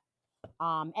about that.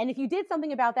 And if you did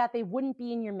something about that, they wouldn't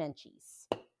be in your menchies.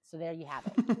 So there you have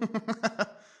it.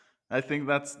 I think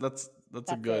that's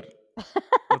a good It.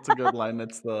 that's a good line.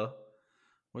 It's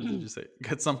what did you say?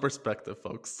 Get some perspective,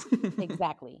 folks.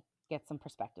 Exactly. Get some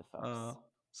perspective, folks.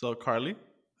 So Carli,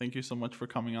 thank you so much for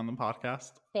coming on the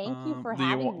podcast. Thank you for do you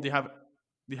having me.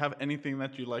 do you have anything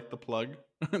that you like to plug?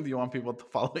 Do you want people to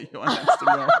follow you on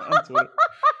Instagram, on Twitter?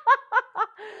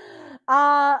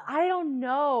 I don't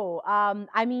know.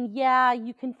 I mean, yeah,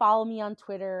 you can follow me on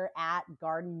Twitter at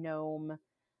Garden Gnome.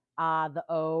 The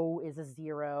O is a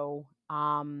 0.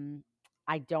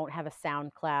 I don't have a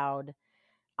SoundCloud.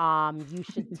 You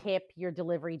should tip your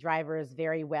delivery drivers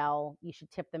very well. You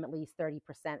should tip them at least 30%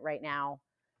 right now.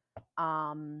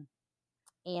 And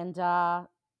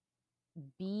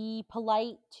be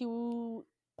polite to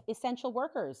essential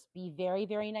workers. Be very,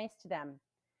 very nice to them,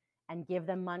 and give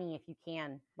them money if you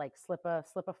can. Like, slip a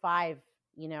 5,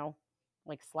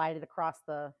 like slide it across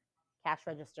the cash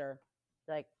register.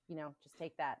 Like, just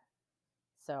take that.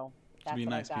 So that's be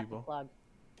what nice I've got people. to plug.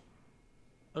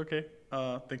 Okay.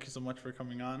 Thank you so much for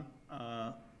coming on.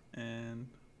 And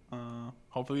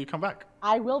hopefully you come back.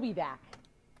 I will be back.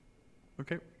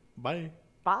 Okay. Bye.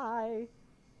 Bye.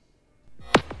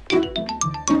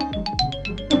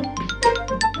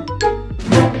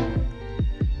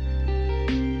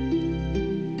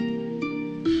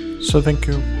 So thank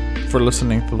you for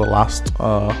listening to the last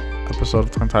episode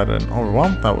of Tongue Tied and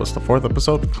Overwhelmed. That was the 4th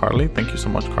episode. Carli, thank you so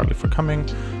much, Carli, for coming.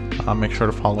 Make sure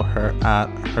to follow her at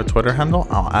her Twitter handle.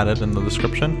 I'll add it in the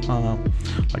description,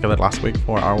 like I did last week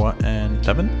for Arwa and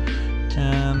Devin.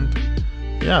 And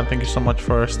yeah, thank you so much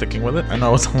for sticking with it. I know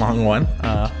it was a long one,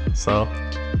 so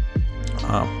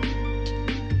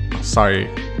sorry,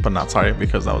 but not sorry,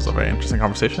 because that was a very interesting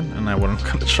conversation and I wouldn't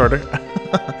cut it shorter.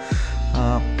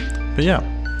 But yeah,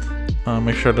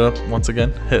 make sure to once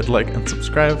again hit like and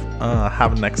subscribe.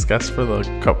 Have a next guest for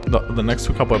the next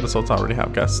 2 couple episodes. I already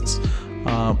have guests,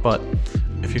 but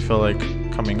if you feel like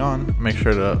coming on, make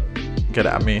sure to get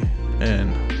at me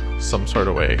in some sort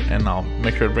of way, and I'll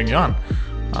make sure to bring you on.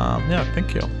 Yeah,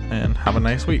 thank you, and have a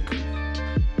nice week.